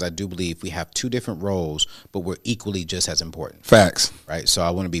us, because I do believe we have 2 different roles, but we're equally just as important. Facts. Right? So I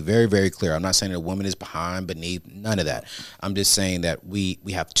want to be very, very clear. I'm not saying that a woman is behind, beneath, none of that. I'm just saying that we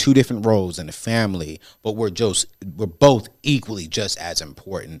have 2 different roles in the family, but we're both equally just as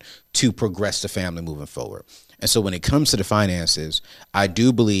important to progress the family moving forward. And so when it comes to the finances, I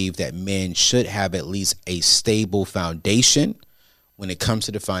do believe that men should have at least a stable foundation when it comes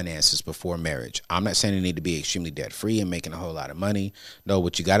to the finances before marriage. I'm not saying they need to be extremely debt free and making a whole lot of money. No,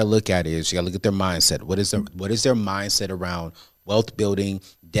 what you got to look at is you got to look at their mindset. What is their mindset around wealth building,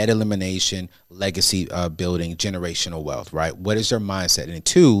 debt elimination, legacy building, generational wealth, right? What is their mindset? And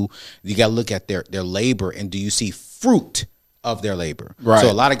 2, you got to look at their labor, and do you see fruit of their labor? Right. So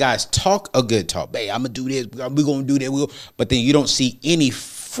a lot of guys talk a good talk. Hey, I'm going to do this. We're going to do that. But then you don't see any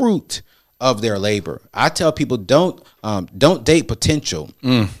fruit of their labor. I tell people don't date potential.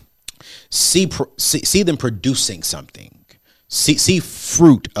 See them producing something. See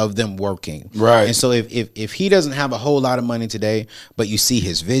fruit of them working. Right. And so if he doesn't have a whole lot of money today, but you see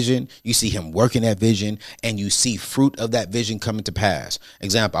his vision, you see him working that vision, and you see fruit of that vision coming to pass.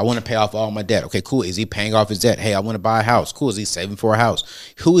 Example, I want to pay off all my debt. Okay, cool. Is he paying off his debt? Hey, I want to buy a house. Cool. Is he saving for a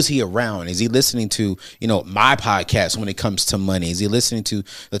house? Who is he around? Is he listening to, my podcast when it comes to money? Is he listening to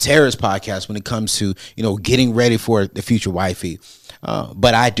the Terrace podcast when it comes to, getting ready for the future wifey?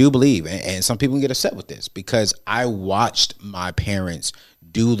 But I do believe, and some people can get upset with this, because I watched my parents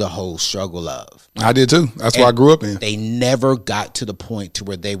do the whole struggle of. I did too. That's what I grew up in. They never got to the point to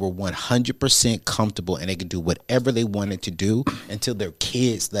where they were 100% comfortable and they could do whatever they wanted to do until their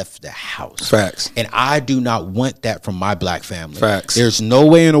kids left the house. Facts. And I do not want that from my black family. Facts. There's no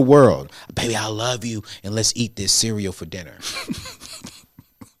way in the world, baby, I love you, and let's eat this cereal for dinner.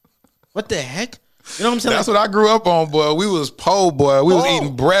 What the heck? You know what I'm saying? That's what I grew up on, boy. We was poor, boy. We was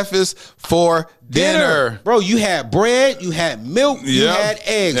eating breakest for dinner. Bro, you had bread, you had milk, you had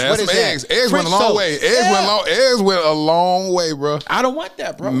eggs. Yeah, what is eggs. that? Eggs went a long way. Eggs went a long way, bro. I don't want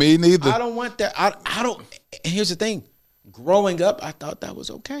that, bro. Me neither. I don't want that. I don't. And here's the thing. Growing up, I thought that was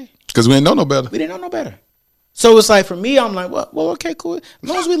okay. Because we didn't know no better. We didn't know no better. So it's like, for me, I'm like, well, okay, cool. As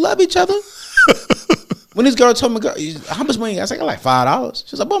long as we love each other. When this girl told me, girl, how much money? I said, I got like $5.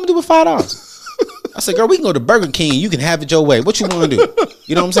 She's like, what am I do with $5? I said, girl, we can go to Burger King. You can have it your way. What you want to do?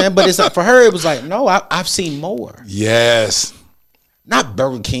 You know what I'm saying? But it's like, for her, it was like, no, I've seen more. Yes. Not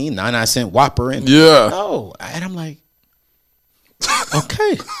Burger King, 99-cent Whopper. And yeah. No. And I'm like,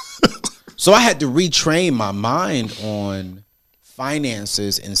 okay. So I had to retrain my mind on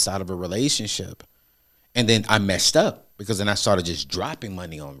finances inside of a relationship. And then I messed up because then I started just dropping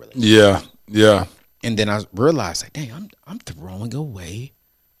money on relationships. Yeah. And then I realized, like, dang, I'm throwing away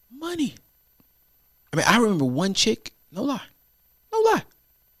money. I mean, I remember one chick, no lie,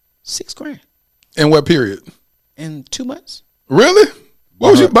 $6,000. In what period? In 2 months. Really?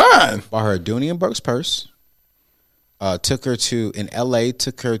 What was you buying? Bought her a Dooney & Burke's purse. Took her to, in LA,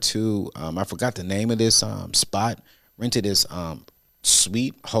 I forgot the name of this spot, rented this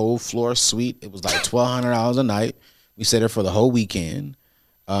suite, whole floor suite. It was like $1,200 a night. We stayed there for the whole weekend.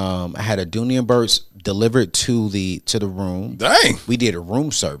 I had a Dooney & Burke's delivered to the room. Dang. We did a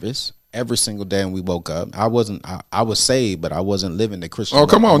room service every single day when we woke up. I was saved, but I wasn't living the Christian life.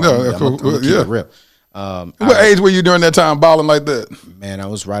 Come on. I'm gonna keep it real. What age were you during that time balling like that? Man, I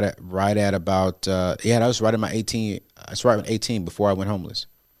was right at about, I was right at my 18. I was right at 18 before I went homeless.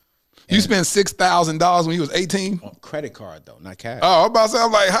 You spent $6,000 when you was 18? On credit card though, not cash. Oh, I'm about to say,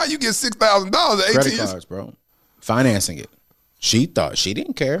 I'm like, how you get $6,000 at 18? Credit cards, bro. Financing it. She thought she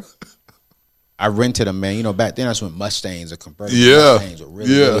didn't care. I rented a man. You know, back then that's when Mustangs or convertible Mustangs were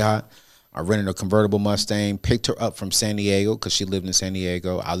really hot. I rented a convertible Mustang, picked her up from San Diego because she lived in San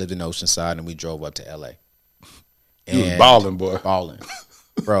Diego. I lived in Oceanside, and we drove up to L.A. You was balling, boy. Balling.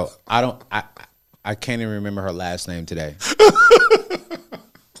 Bro, I can't even remember her last name today.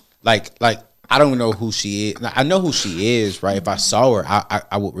 like I don't know who she is. I know who she is, right? If I saw her,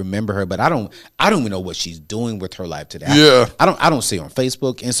 I would remember her, but I don't even know what she's doing with her life today. I don't see her on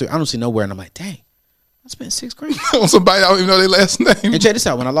Facebook, Instagram. I don't see nowhere, and I'm like, dang, I spent $6,000 on somebody I don't even know their last name. And check this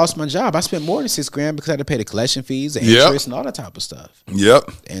out: when I lost my job, I spent more than $6,000 because I had to pay the collection fees, the interest, and all that type of stuff. Yep.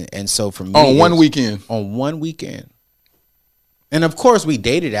 And so for me, on one weekend. And of course, we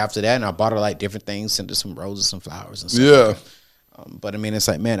dated after that, and I bought her like different things, sent her some roses, some flowers, and stuff. Yeah. But I mean, it's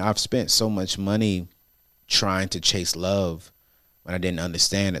like, man, I've spent so much money trying to chase love when I didn't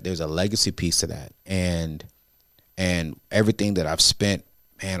understand that there's a legacy piece to that, and everything that I've spent,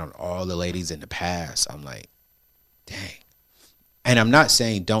 man, on all the ladies in the past, I'm like, dang. And I'm not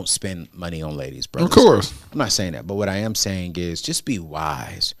saying don't spend money on ladies, bro. Of course. I'm not saying that. But what I am saying is just be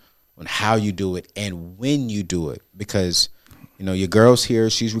wise on how you do it and when you do it. Because, you know, your girl's here.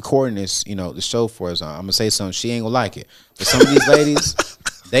 She's recording this, you know, the show for us. I'm going to say something. She ain't going to like it. But some of these ladies,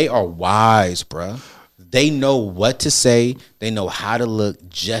 they are wise, bro. They know what to say. They know how to look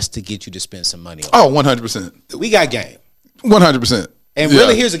just to get you to spend some money on. Oh, 100%. We got game. 100%. And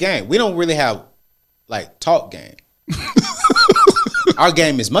really, here's a game. We don't really have, like, talk game. Our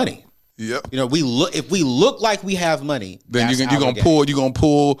game is money. Yep. You know, if we look like we have money, then you're gonna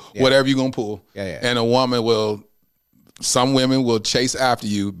pull whatever you're gonna pull. Yeah. And a woman will, some women will chase after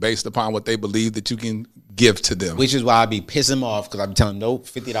you based upon what they believe that you can give to them. Which is why I be pissing them off because I be telling them, nope,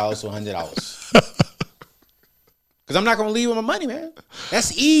 $50 to $100. Because I'm not gonna leave with my money, man.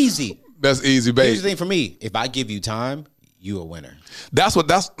 That's easy. That's easy, baby. Here's the thing for me: if I give you time, you a winner.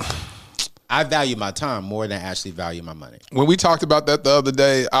 I value my time more than I actually value my money. When we talked about that the other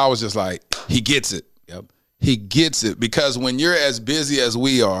day, I was just like, he gets it. Yep. He gets it. Because when you're as busy as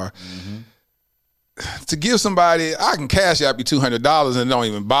we are, to give somebody, I can cash out you $200 and it don't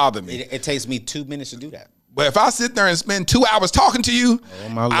even bother me. It takes me 2 minutes to do that. But if I sit there and spend 2 hours talking to you,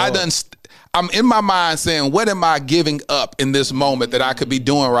 I'm in my mind saying, what am I giving up in this moment that I could be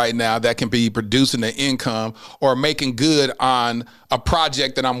doing right now that can be producing an income or making good on a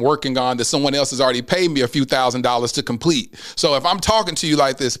project that I'm working on that someone else has already paid me a few $1,000s to complete. So if I'm talking to you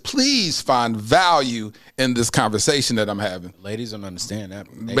like this, please find value in this conversation that I'm having. Ladies don't understand that.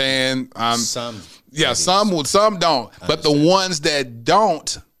 Some don't. But the ones that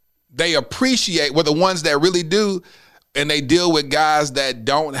don't, they appreciate, the ones that really do, and they deal with guys that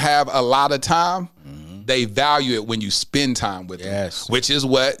don't have a lot of time, they value it when you spend time with them, which is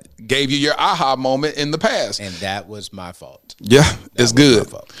what gave you your aha moment in the past. And that was my fault. Yeah, it's good.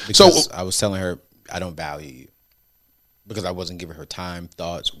 Because I was telling her I don't value you because I wasn't giving her time,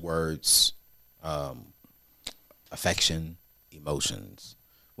 thoughts, words, affection, emotions.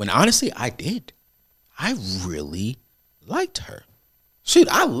 When honestly, I did. I really liked her. Shoot,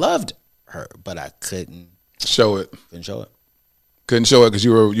 I loved her, but I couldn't show it. Couldn't show it. Couldn't show it because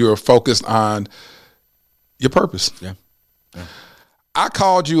you were focused on your purpose. Yeah. I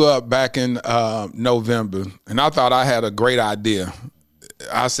called you up back in November, and I thought I had a great idea.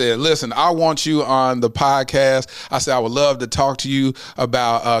 I said, listen, I want you on the podcast. I said, I would love to talk to you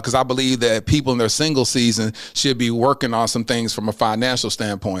about, because I believe that people in their single season should be working on some things from a financial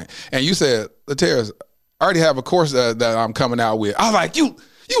standpoint. And you said, Lateris, I already have a course that I'm coming out with. I was like, you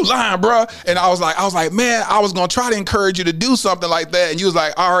lying, bro. And I was like, man, I was going to try to encourage you to do something like that. And you was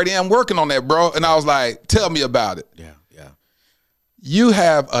like, I already am working on that, bro. And I was like, tell me about it. Yeah. You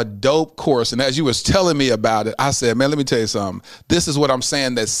have a dope course. And as you was telling me about it, I said, man, let me tell you something. This is what I'm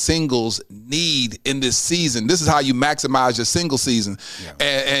saying that singles need in this season. This is how you maximize your single season. Yeah.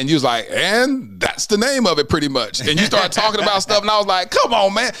 And you was like, and that's the name of it pretty much. And you started talking about stuff and I was like, come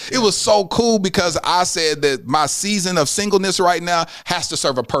on, man. It was so cool because I said that my season of singleness right now has to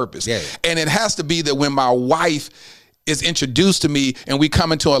serve a purpose. Yeah. And it has to be that when my wife is introduced to me and we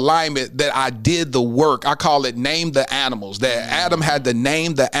come into alignment that I did the work. I call it name the animals, that Adam had to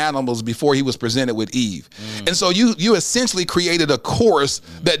name the animals before he was presented with Eve. And so you essentially created a course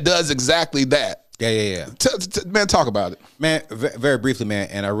that does exactly that. Yeah. Man, talk about it. Man, very briefly, man,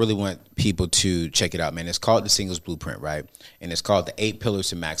 and I really want people to check it out, man. It's called The Singles Blueprint, right? And it's called The 8 Pillars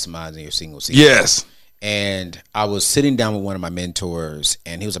to Maximizing Your Single Season. Yes. And I was sitting down with one of my mentors,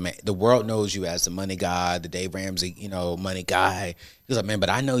 and he was like, man, the world knows you as the money guy, the Dave Ramsey, money guy. He was like, man,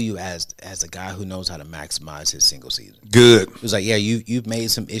 but I know you as a guy who knows how to maximize his single season. Good. He was like, yeah, you've made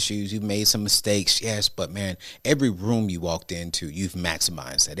some issues, you've made some mistakes, yes, but man, every room you walked into, you've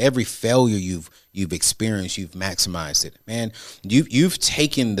maximized it. Every failure you've experienced, you've maximized it. Man, you've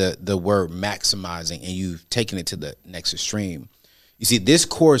taken the word maximizing and you've taken it to the next extreme. You see, this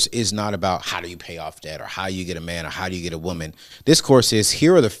course is not about how do you pay off debt or how you get a man or how do you get a woman. This course is,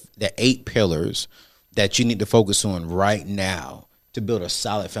 here are the 8 pillars that you need to focus on right now to build a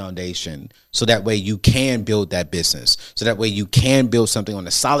solid foundation, so that way you can build that business, so that way you can build something on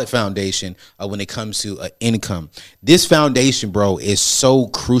a solid foundation when it comes to income. This foundation, bro, is so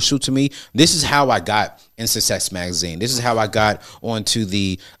crucial to me. This is how I got in Success Magazine. This is how I got onto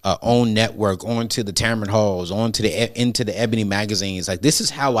the OWN Network, onto the Tamron Halls, into the Ebony magazines. Like, this is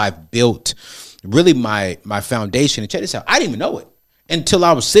how I've built really my foundation. And check this out, I didn't even know it until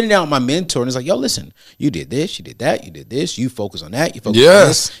I was sitting down with my mentor, and it's like, yo, listen, you did this, you did that, you did this, you focus on that, you focus on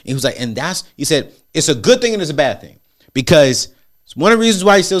this. And he was like, he said, it's a good thing and it's a bad thing, because it's one of the reasons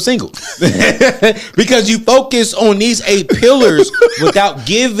why you're still single. Because you focus on these 8 pillars without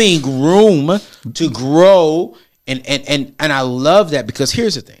giving room to grow. And I love that, because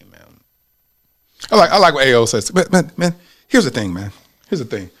here's the thing, man. I like what AO says. Man, here's the thing, man. Here's the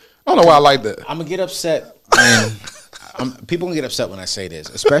thing. I don't know why I like that. I'm going to get upset. And people gonna get upset when I say this,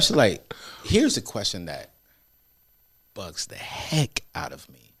 especially like, here's a question that bugs the heck out of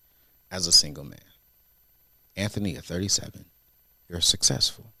me as a single man. Anthony, you're 37. You're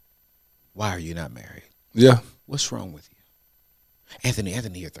successful. Why are you not married? Yeah. What's wrong with you? Anthony,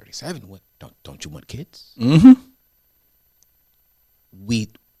 you're 37. What, don't you want kids? Mm-hmm.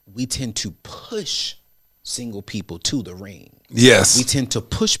 We tend to push single people to the ring. Yes. We tend to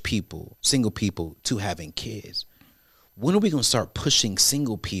push single people to having kids. When are we going to start pushing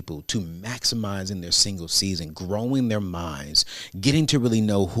single people to maximizing their single season, growing their minds, getting to really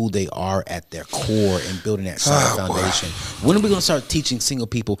know who they are at their core and building that solid foundation? When are we going to start teaching single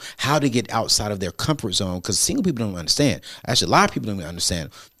people how to get outside of their comfort zone? Because single people don't understand. Actually, a lot of people don't even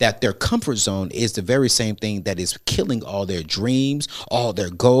understand that their comfort zone is the very same thing that is killing all their dreams, all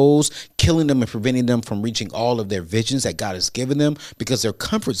their goals, killing them and preventing them from reaching all of their visions that God has given them, because their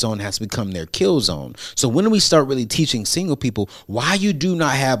comfort zone has become their kill zone. So when do we start really teaching single people why you do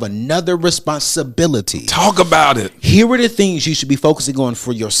not have another responsibility? Talk about it. Here are the things you should be focusing on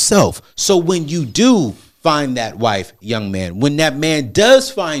for yourself. So when you do find that wife, young man, when that man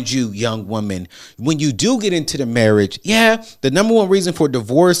does find you, young woman, when you do get into the marriage, yeah, the number one reason for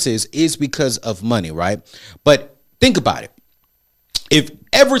divorces is because of money, right? But think about it. If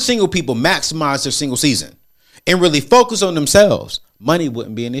ever single people maximize their single season and really focus on themselves, money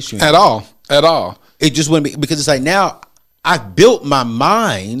wouldn't be an issue anymore. At all. It just wouldn't be, because it's like, now I've built my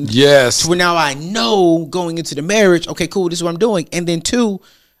mind. Yes. To where now I know going into the marriage, okay, cool, this is what I'm doing. And then 2,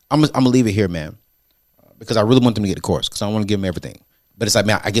 I'm gonna leave it here, man, because I really want them to get the course, because I want to give them everything. But it's like,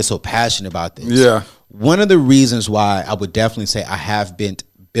 man, I get so passionate about this. Yeah. One of the reasons why I would definitely say I have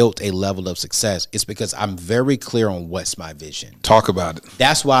built a level of success is because I'm very clear on what's my vision. Talk about it.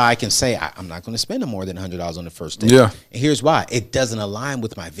 That's why I can say I'm not going to spend more than $100 on the first day. Yeah. And here's why. It doesn't align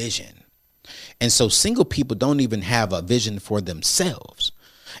with my vision. And so single people don't even have a vision for themselves.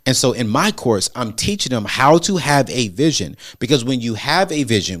 And so in my course, I'm teaching them how to have a vision, because when you have a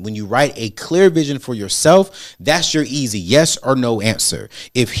vision, when you write a clear vision for yourself, that's your easy yes or no answer.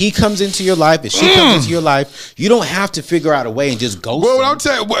 If he comes into your life, if she comes into your life, you don't have to figure out a way and just go. Well, I'm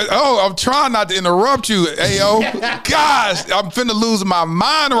telling you, I'm trying not to interrupt you, Ayo. Gosh, I'm finna lose my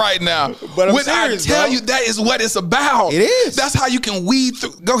mind right now. But I'm when serious, I tell bro. you, that is what it's about. It is. That's how you can weed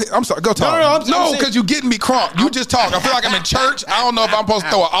through. Go ahead. I'm sorry. Go talk. No, because you're getting me crunk. You just talk. I feel like I'm in church. I don't know if I'm supposed to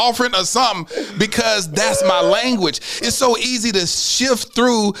throw an offering or something, because that's my language. It's so easy to sift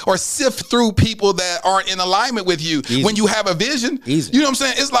through people that aren't in alignment with you. Easy. When you have a vision. Easy. You know what I'm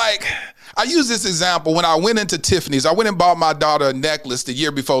saying? It's like, I use this example when I went into Tiffany's. I went and bought my daughter a necklace the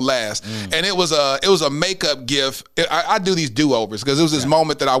year before last, and it was a makeup gift. I do these do-overs because it was this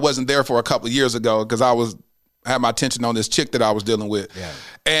moment that I wasn't there for a couple of years ago, because I had my attention on this chick that I was dealing with. Yeah.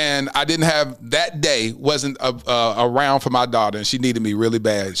 And I didn't have, that day wasn't around for my daughter, and she needed me really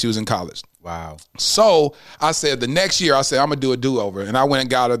bad. She was in college. Wow. So I said the next year, I'm going to do a do-over. And I went and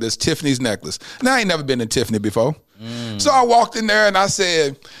got her this Tiffany's necklace. Now, I ain't never been in Tiffany before. So I walked in there and I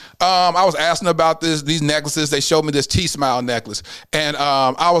said, I was asking about these necklaces. They showed me this T-Smile necklace. And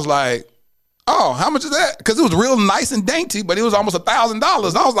I was like, oh, how much is that? Because it was real nice and dainty, but it was almost $1,000. I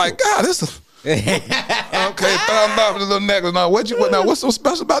was like, God, this is Okay, $1,000 for the little necklace. No, what's so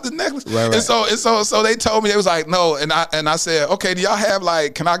special about the necklace? Right. And so they told me, they was like, no, and I said, okay, do y'all have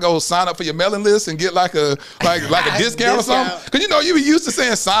like, can I go sign up for your mailing list and get like a discount or something? Because you be used to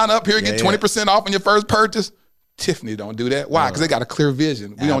saying sign up here, get 20% off on your first purchase. Tiffany don't do that. Why? Because they got a clear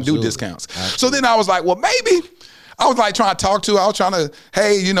vision. We don't do discounts. Absolutely. So then I was like, well, maybe. I was like trying to talk to her. I was trying to,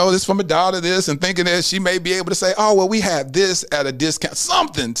 hey, this is from my daughter, this, and thinking that she may be able to say, oh, well, we have this at a discount, some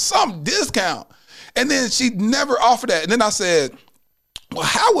discount. And then she never offered that. And then I said, well,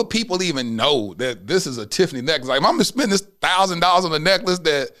 how would people even know that this is a Tiffany necklace? Like, I'm going to spend this $1,000 on a necklace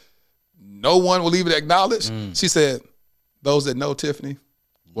that no one will even acknowledge. She said, those that know Tiffany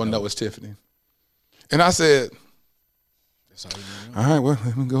will know it's Tiffany. And I said, all right, well,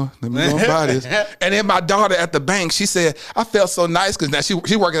 let me go and buy this. And then my daughter at the bank, she said, I felt so nice because now she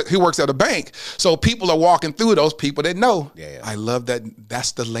works at a bank. So people are walking through, those people that know. Yeah. I love that.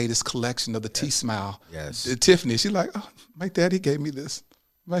 That's the latest collection of the T-Smile. Yes. Tiffany, she's like, oh, my daddy gave me this.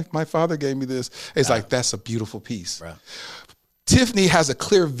 My father gave me this. It's like, that's a beautiful piece. Right. Tiffany has a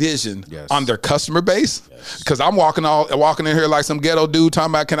clear vision on their customer base, because I'm walking in here like some ghetto dude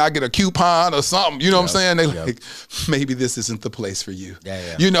talking about, can I get a coupon or something? You know what I'm saying? They like, maybe this isn't the place for you.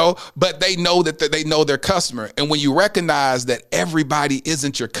 But they know that they know their customer. And when you recognize that everybody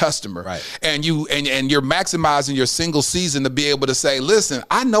isn't your customer, and you're maximizing your single season to be able to say, listen,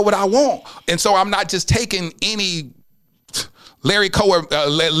 I know what I want. And so I'm not just taking any Larry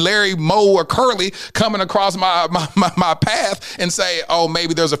Moe or Curly coming across my path and say, oh,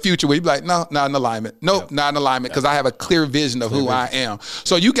 maybe there's a future where you'd be like, no, not in alignment. Nope, not in alignment, because I have a clear vision of who I am.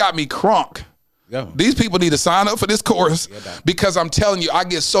 So you got me crunk. Yeah. These people need to sign up for this course, because I'm telling you, I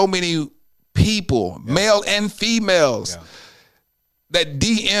get so many people, male and females, that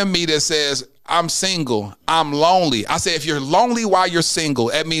DM me that says, I'm single, I'm lonely. I say, if you're lonely while you're single,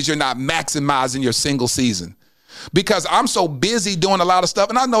 that means you're not maximizing your single season. Because I'm so busy doing a lot of stuff,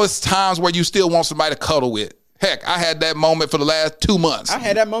 and I know it's times where you still want somebody to cuddle with. Heck, I had that moment for the last 2 months. I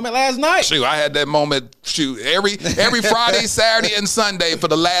had that moment last night. Shoot, I had that moment, every Friday, Saturday, and Sunday for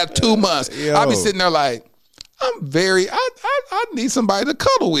the last 2 months. I'll be sitting there like, I need somebody to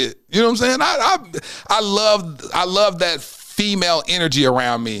cuddle with. You know what I'm saying? I love that female energy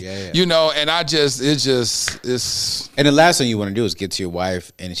around me, and it's. And the last thing you want to do is get to your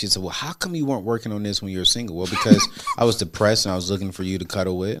wife, and she said, well, how come you weren't working on this when you were single? Well, because I was depressed and I was looking for you to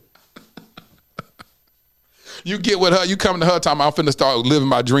cuddle with. You get with her, you come to her time, I'm finna start living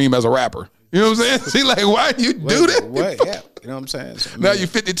my dream as a rapper. You know what I'm saying? She like, why do you do that? What? Yeah. You know what I'm saying? So, now you're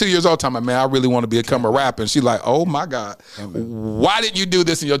 52 years old, talking about, man, I really want to become a rapper. And she's like, oh my God, why didn't you do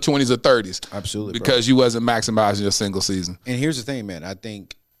this in your 20s or 30s? Absolutely. Because you wasn't maximizing your single season. And here's the thing, man. I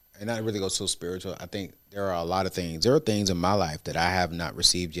think, and not really go so spiritual, I think there are a lot of things. There are things in my life that I have not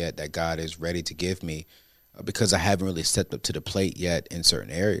received yet that God is ready to give me, because I haven't really stepped up to the plate yet in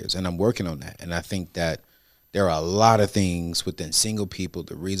certain areas. And I'm working on that. And I think that there are a lot of things within single people.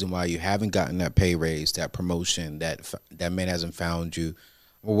 The reason why you haven't gotten that pay raise, that promotion, that man hasn't found you,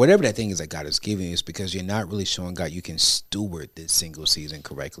 or whatever that thing is that God is giving you, is because you're not really showing God you can steward this single season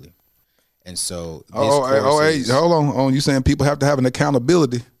correctly. And so, hold on. You saying people have to have an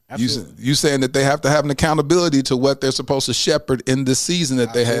accountability? You saying that they have to have an accountability to what they're supposed to shepherd in this season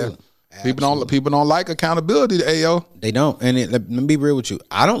that they have? People don't like accountability. Ayo, they don't. And let me be real with you.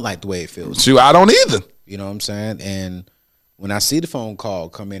 I don't like the way it feels. Shoot, I don't either. You know what I'm saying? And when I see the phone call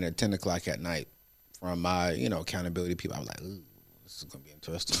come in at 10 o'clock at night from my, accountability people, I'm like, ooh, this is going to be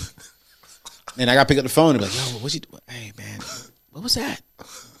interesting. And I got to pick up the phone and be like, yo, what's he doing? Hey, man, what was that?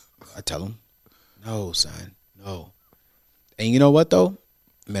 I tell him, no, son, no. And you know what, though?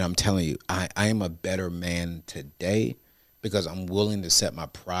 Man, I'm telling you, I am a better man today because I'm willing to set my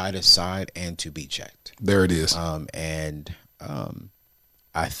pride aside and to be checked. There it is.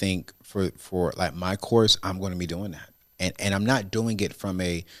 I think for like my course, I'm going to be doing that. And I'm not doing it from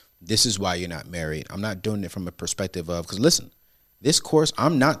this is why you're not married. I'm not doing it from a perspective of, because listen, this course,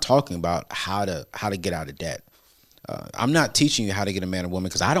 I'm not talking about how to get out of debt. I'm not teaching you how to get a man or woman,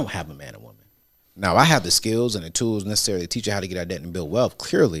 because I don't have a man or woman. Now, I have the skills and the tools necessary to teach you how to get out of debt and build wealth,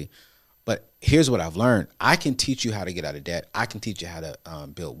 clearly. But here's what I've learned. I can teach you how to get out of debt. I can teach you how to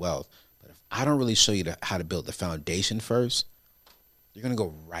build wealth. But if I don't really show you how to build the foundation first, you're going to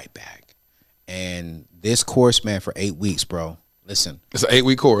go right back. And this course, man, for 8 weeks, bro, listen. It's an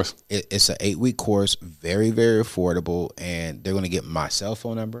 8-week course. It's an 8-week course, very, very affordable. And they're going to get my cell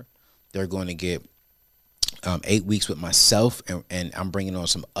phone number. They're going to get 8 weeks with myself. And I'm bringing on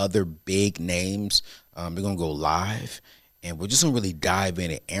some other big names. They're going to go live. And we're just going to really dive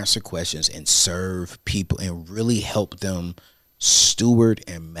in and answer questions and serve people and really help them steward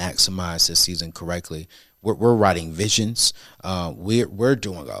and maximize this season correctly, we're writing visions. We're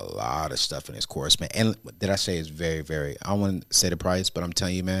doing a lot of stuff in this course, man. And did I say it's very, very, I don't want to say the price, but I'm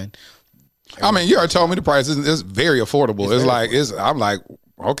telling you, man. I mean, you already told me the price. It's very affordable. I'm like,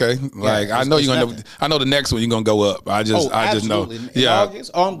 okay, like I know you're gonna. I know the next one you're gonna go up. I just know. Yeah.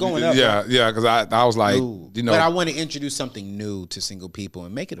 I'm going up. Yeah, because I was like, but I want to introduce something new to single people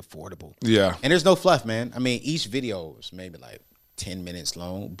and make it affordable. Yeah. And there's no fluff, man. I mean, each video is maybe like 10 minutes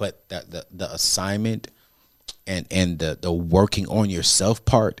long, but the assignment and the working on yourself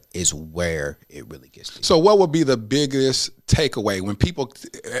part is where it really gets to. So what would be the biggest takeaway when people,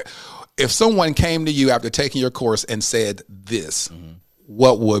 if someone came to you after taking your course and said this,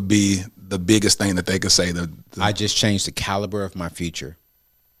 what would be the biggest thing that they could say? I just changed the caliber of my future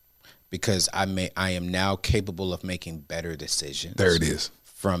because I am now capable of making better decisions. There it is.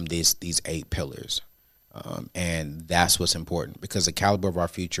 From these 8 pillars. And that's what's important, because the caliber of our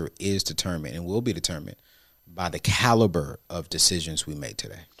future is determined and will be determined by the caliber of decisions we make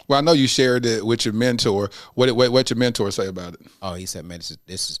today. Well, I know you shared it with your mentor. What your mentor say about it? Oh, he said, man,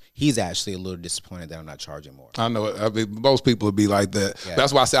 he's actually a little disappointed that I'm not charging more. I know it. I mean, most people would be like that. Yeah.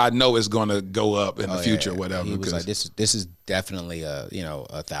 That's why I say I know it's going to go up in the future, whatever. He was like, this is definitely a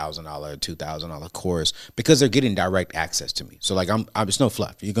 $1,000, $2,000 course, because they're getting direct access to me. So like it's no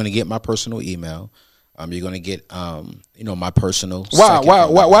fluff. You're going to get my personal email. You're going to get, my personal.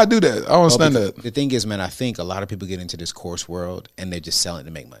 Why do that? I don't understand that. The thing is, man, I think a lot of people get into this course world and they're just selling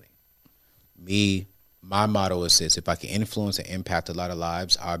to make money. My motto is this: if I can influence and impact a lot of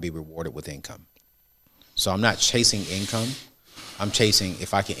lives, I'll be rewarded with income. So I'm not chasing income. I'm chasing,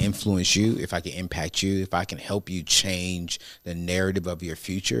 if I can influence you, if I can impact you, if I can help you change the narrative of your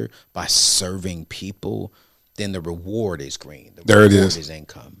future by serving people, then the reward is green. The reward is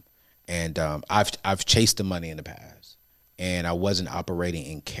income. And I've chased the money in the past, and I wasn't operating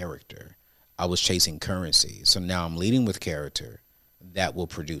in character. I was chasing currency. So now I'm leading with character that will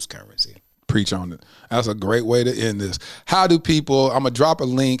produce currency. Preach on it. That's a great way to end this. How do people? I'm gonna drop a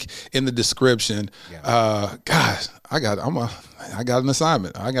link in the description. Yeah. Gosh, I got an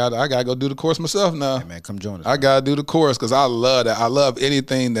assignment. I got to go do the course myself now. Hey man, come join us. I got to do the course because I love that. I love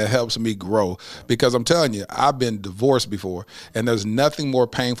anything that helps me grow, because I'm telling you, I've been divorced before, and there's nothing more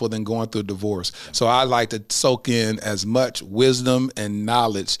painful than going through divorce. So I like to soak in as much wisdom and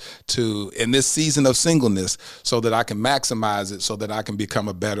knowledge in this season of singleness, so that I can maximize it, so that I can become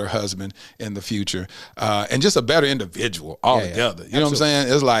a better husband in the future, and just a better individual altogether. You know what I'm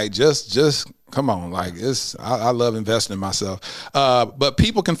saying? It's like just come on, like I love investing in myself. But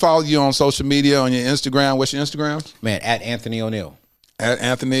people can follow you on social media, on your Instagram. What's your Instagram? Man, at Anthony O'Neal. At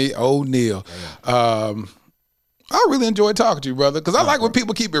Anthony O'Neal. I really enjoy talking to you, brother, because I like when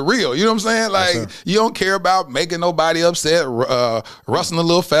people keep it real. You know what I'm saying? Like, you don't care about making nobody upset, rustling the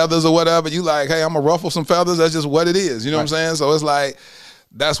little feathers or whatever. You like, hey, I'm going to ruffle some feathers. That's just what it is. You know what I'm saying? So it's like,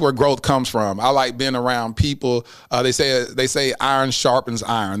 that's where growth comes from. I like being around people. They say iron sharpens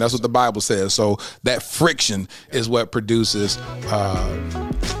iron. That's what the Bible says. So that friction is what produces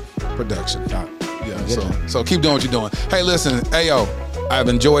production. Yeah. So keep doing what you're doing. Hey, listen, Ayo, I've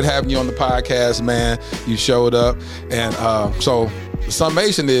enjoyed having you on the podcast, man. You showed up, and so the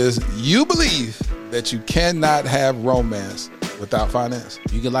summation is: you believe that you cannot have romance without finance.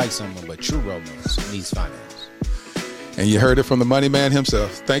 You can like someone, but true romance needs finance. And you heard it from the money man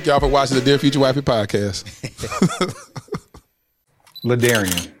himself. Thank y'all for watching the Dear Future Wifey podcast.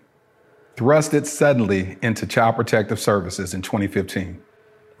 Ladarian thrusted suddenly into Child Protective Services in 2015.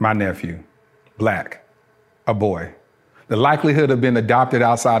 My nephew, black, a boy. The likelihood of being adopted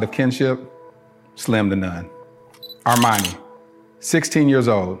outside of kinship, slim to none. Armani, 16 years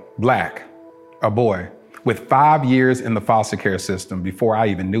old, black, a boy, with 5 years in the foster care system before I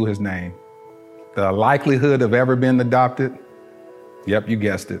even knew his name. The likelihood of ever being adopted, yep, you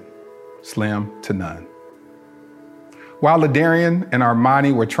guessed it, slim to none. While Ladarian and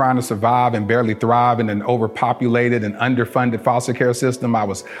Armani were trying to survive and barely thrive in an overpopulated and underfunded foster care system, I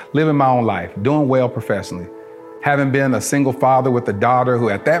was living my own life, doing well professionally. Having been a single father with a daughter who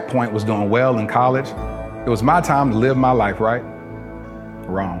at that point was doing well in college, it was my time to live my life, right?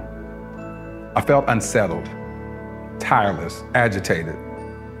 Wrong. I felt unsettled, tireless, agitated.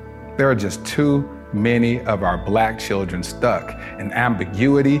 There are just too many of our black children stuck in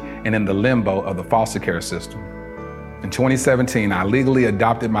ambiguity and in the limbo of the foster care system. In 2017, I legally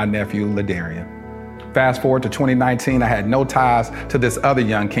adopted my nephew, Ladarian. Fast forward to 2019, I had no ties to this other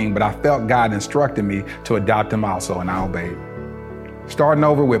young king, but I felt God instructed me to adopt him also, and I obeyed. Starting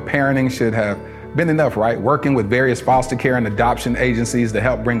over with parenting should have Been enough, right? Working with various foster care and adoption agencies to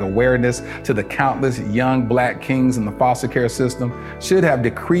help bring awareness to the countless young Black kings in the foster care system should have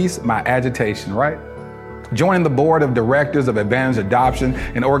decreased my agitation, right? Joining the board of directors of Advantage Adoption,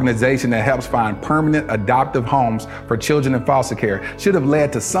 an organization that helps find permanent adoptive homes for children in foster care, should have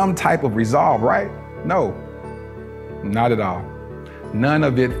led to some type of resolve, right? No, not at all. None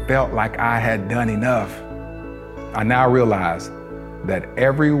of it felt like I had done enough. I now realize that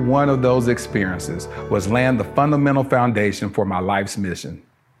every one of those experiences was laying the fundamental foundation for my life's mission,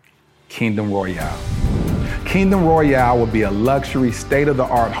 Kingdom Royale. Kingdom Royale will be a luxury,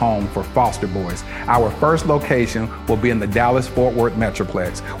 state-of-the-art home for foster boys. Our first location will be in the Dallas-Fort Worth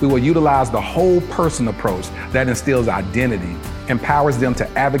Metroplex. We will utilize the whole person approach that instills identity, empowers them to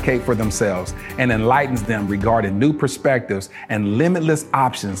advocate for themselves, and enlightens them regarding new perspectives and limitless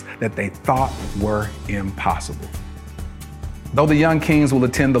options that they thought were impossible. Though the young kings will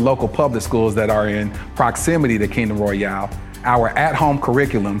attend the local public schools that are in proximity to Kingdom Royale, our at-home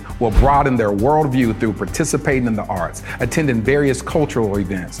curriculum will broaden their worldview through participating in the arts, attending various cultural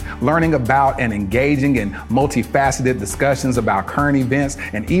events, learning about and engaging in multifaceted discussions about current events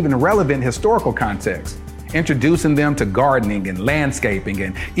and even relevant historical context, introducing them to gardening and landscaping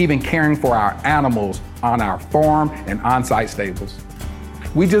and even caring for our animals on our farm and on-site stables.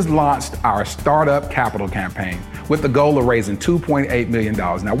 We just launched our Startup Capital campaign with the goal of raising $2.8 million.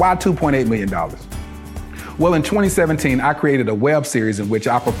 Now, why $2.8 million? Well, in 2017, I created a web series in which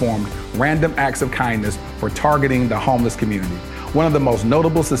I performed random acts of kindness for targeting the homeless community. One of the most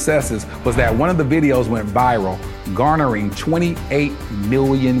notable successes was that one of the videos went viral, garnering 28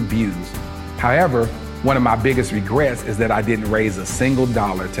 million views. However, one of my biggest regrets is that I didn't raise a single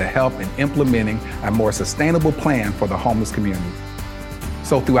dollar to help in implementing a more sustainable plan for the homeless community.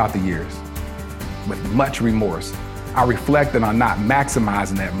 So throughout the years, with much remorse, I reflected on not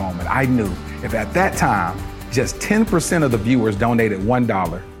maximizing that moment. I knew if at that time, just 10% of the viewers donated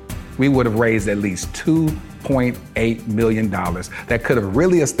 $1, we would have raised at least $2.8 million that could have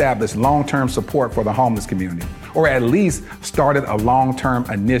really established long-term support for the homeless community, or at least started a long-term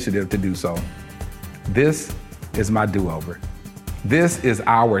initiative to do so. This is my do-over. This is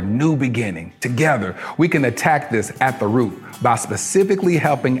our new beginning. Together, we can attack this at the root by specifically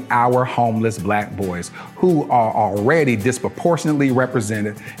helping our homeless Black boys who are already disproportionately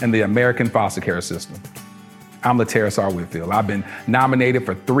represented in the American foster care system. I'm Laterras R. Whitfield. I've been nominated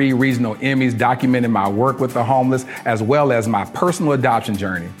for 3 regional Emmys documenting my work with the homeless as well as my personal adoption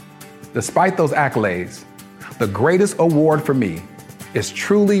journey. Despite those accolades, the greatest award for me is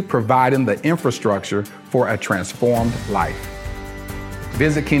truly providing the infrastructure for a transformed life.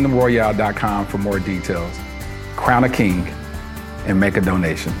 Visit KingdomRoyale.com for more details. Crown a king and make a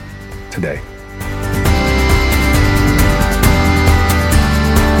donation today.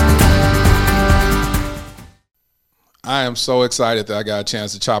 I am so excited that I got a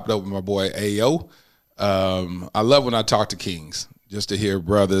chance to chop it up with my boy Ayo. I love when I talk to kings, just to hear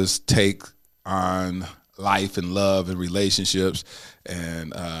brothers take on life and love and relationships.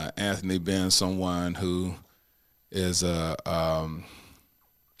 And Anthony being someone who is a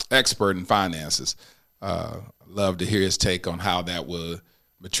expert in finances. Love to hear his take on how that would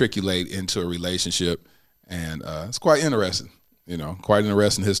matriculate into a relationship. And it's quite interesting,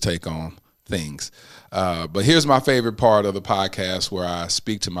 his take on things. But here's my favorite part of the podcast where I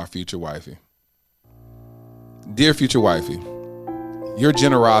speak to my future wifey. Dear future wifey, your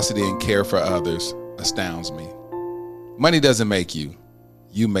generosity and care for others astounds me. Money doesn't make you,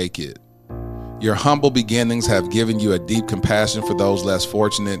 you make it. Your humble beginnings have given you a deep compassion for those less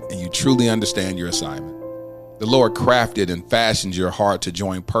fortunate, and you truly understand your assignment. The Lord crafted and fashioned your heart to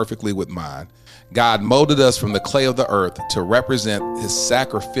join perfectly with mine. God molded us from the clay of the earth to represent his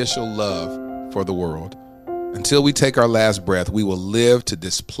sacrificial love for the world. Until we take our last breath, we will live to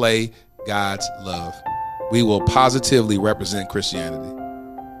display God's love. We will positively represent Christianity.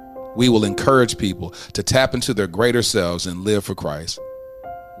 We will encourage people to tap into their greater selves and live for Christ.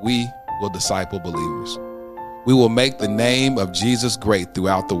 We will disciple believers. We will make the name of Jesus great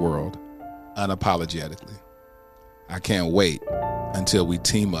throughout the world, unapologetically. I can't wait until we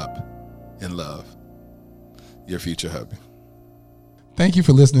team up in love. Your future hubby. Thank you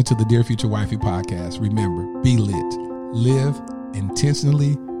for listening to the Dear Future Wifey podcast. Remember, be lit, live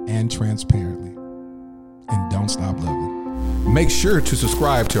intentionally and transparently, and don't stop loving. Make sure to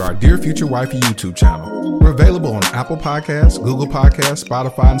subscribe to our Dear Future Wifey YouTube channel. We're available on Apple Podcasts, Google Podcasts,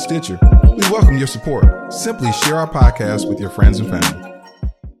 Spotify, and Stitcher. We welcome your support. Simply share our podcast with your friends and family.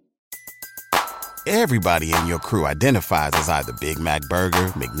 Everybody in your crew identifies as either Big Mac Burger,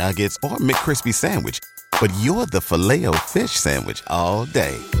 McNuggets, or McCrispy Sandwich. But you're the Filet-O-Fish Sandwich all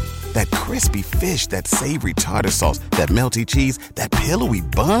day. That crispy fish, that savory tartar sauce, that melty cheese, that pillowy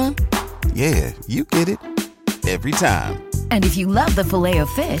bun. Yeah, you get it. Every time. And if you love the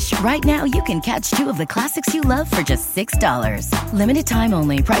Filet-O-Fish, right now you can catch 2 of the classics you love for just $6. Limited time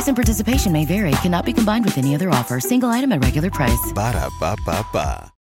only. Price and participation may vary. Cannot be combined with any other offer. Single item at regular price. Ba-da-ba-ba-ba.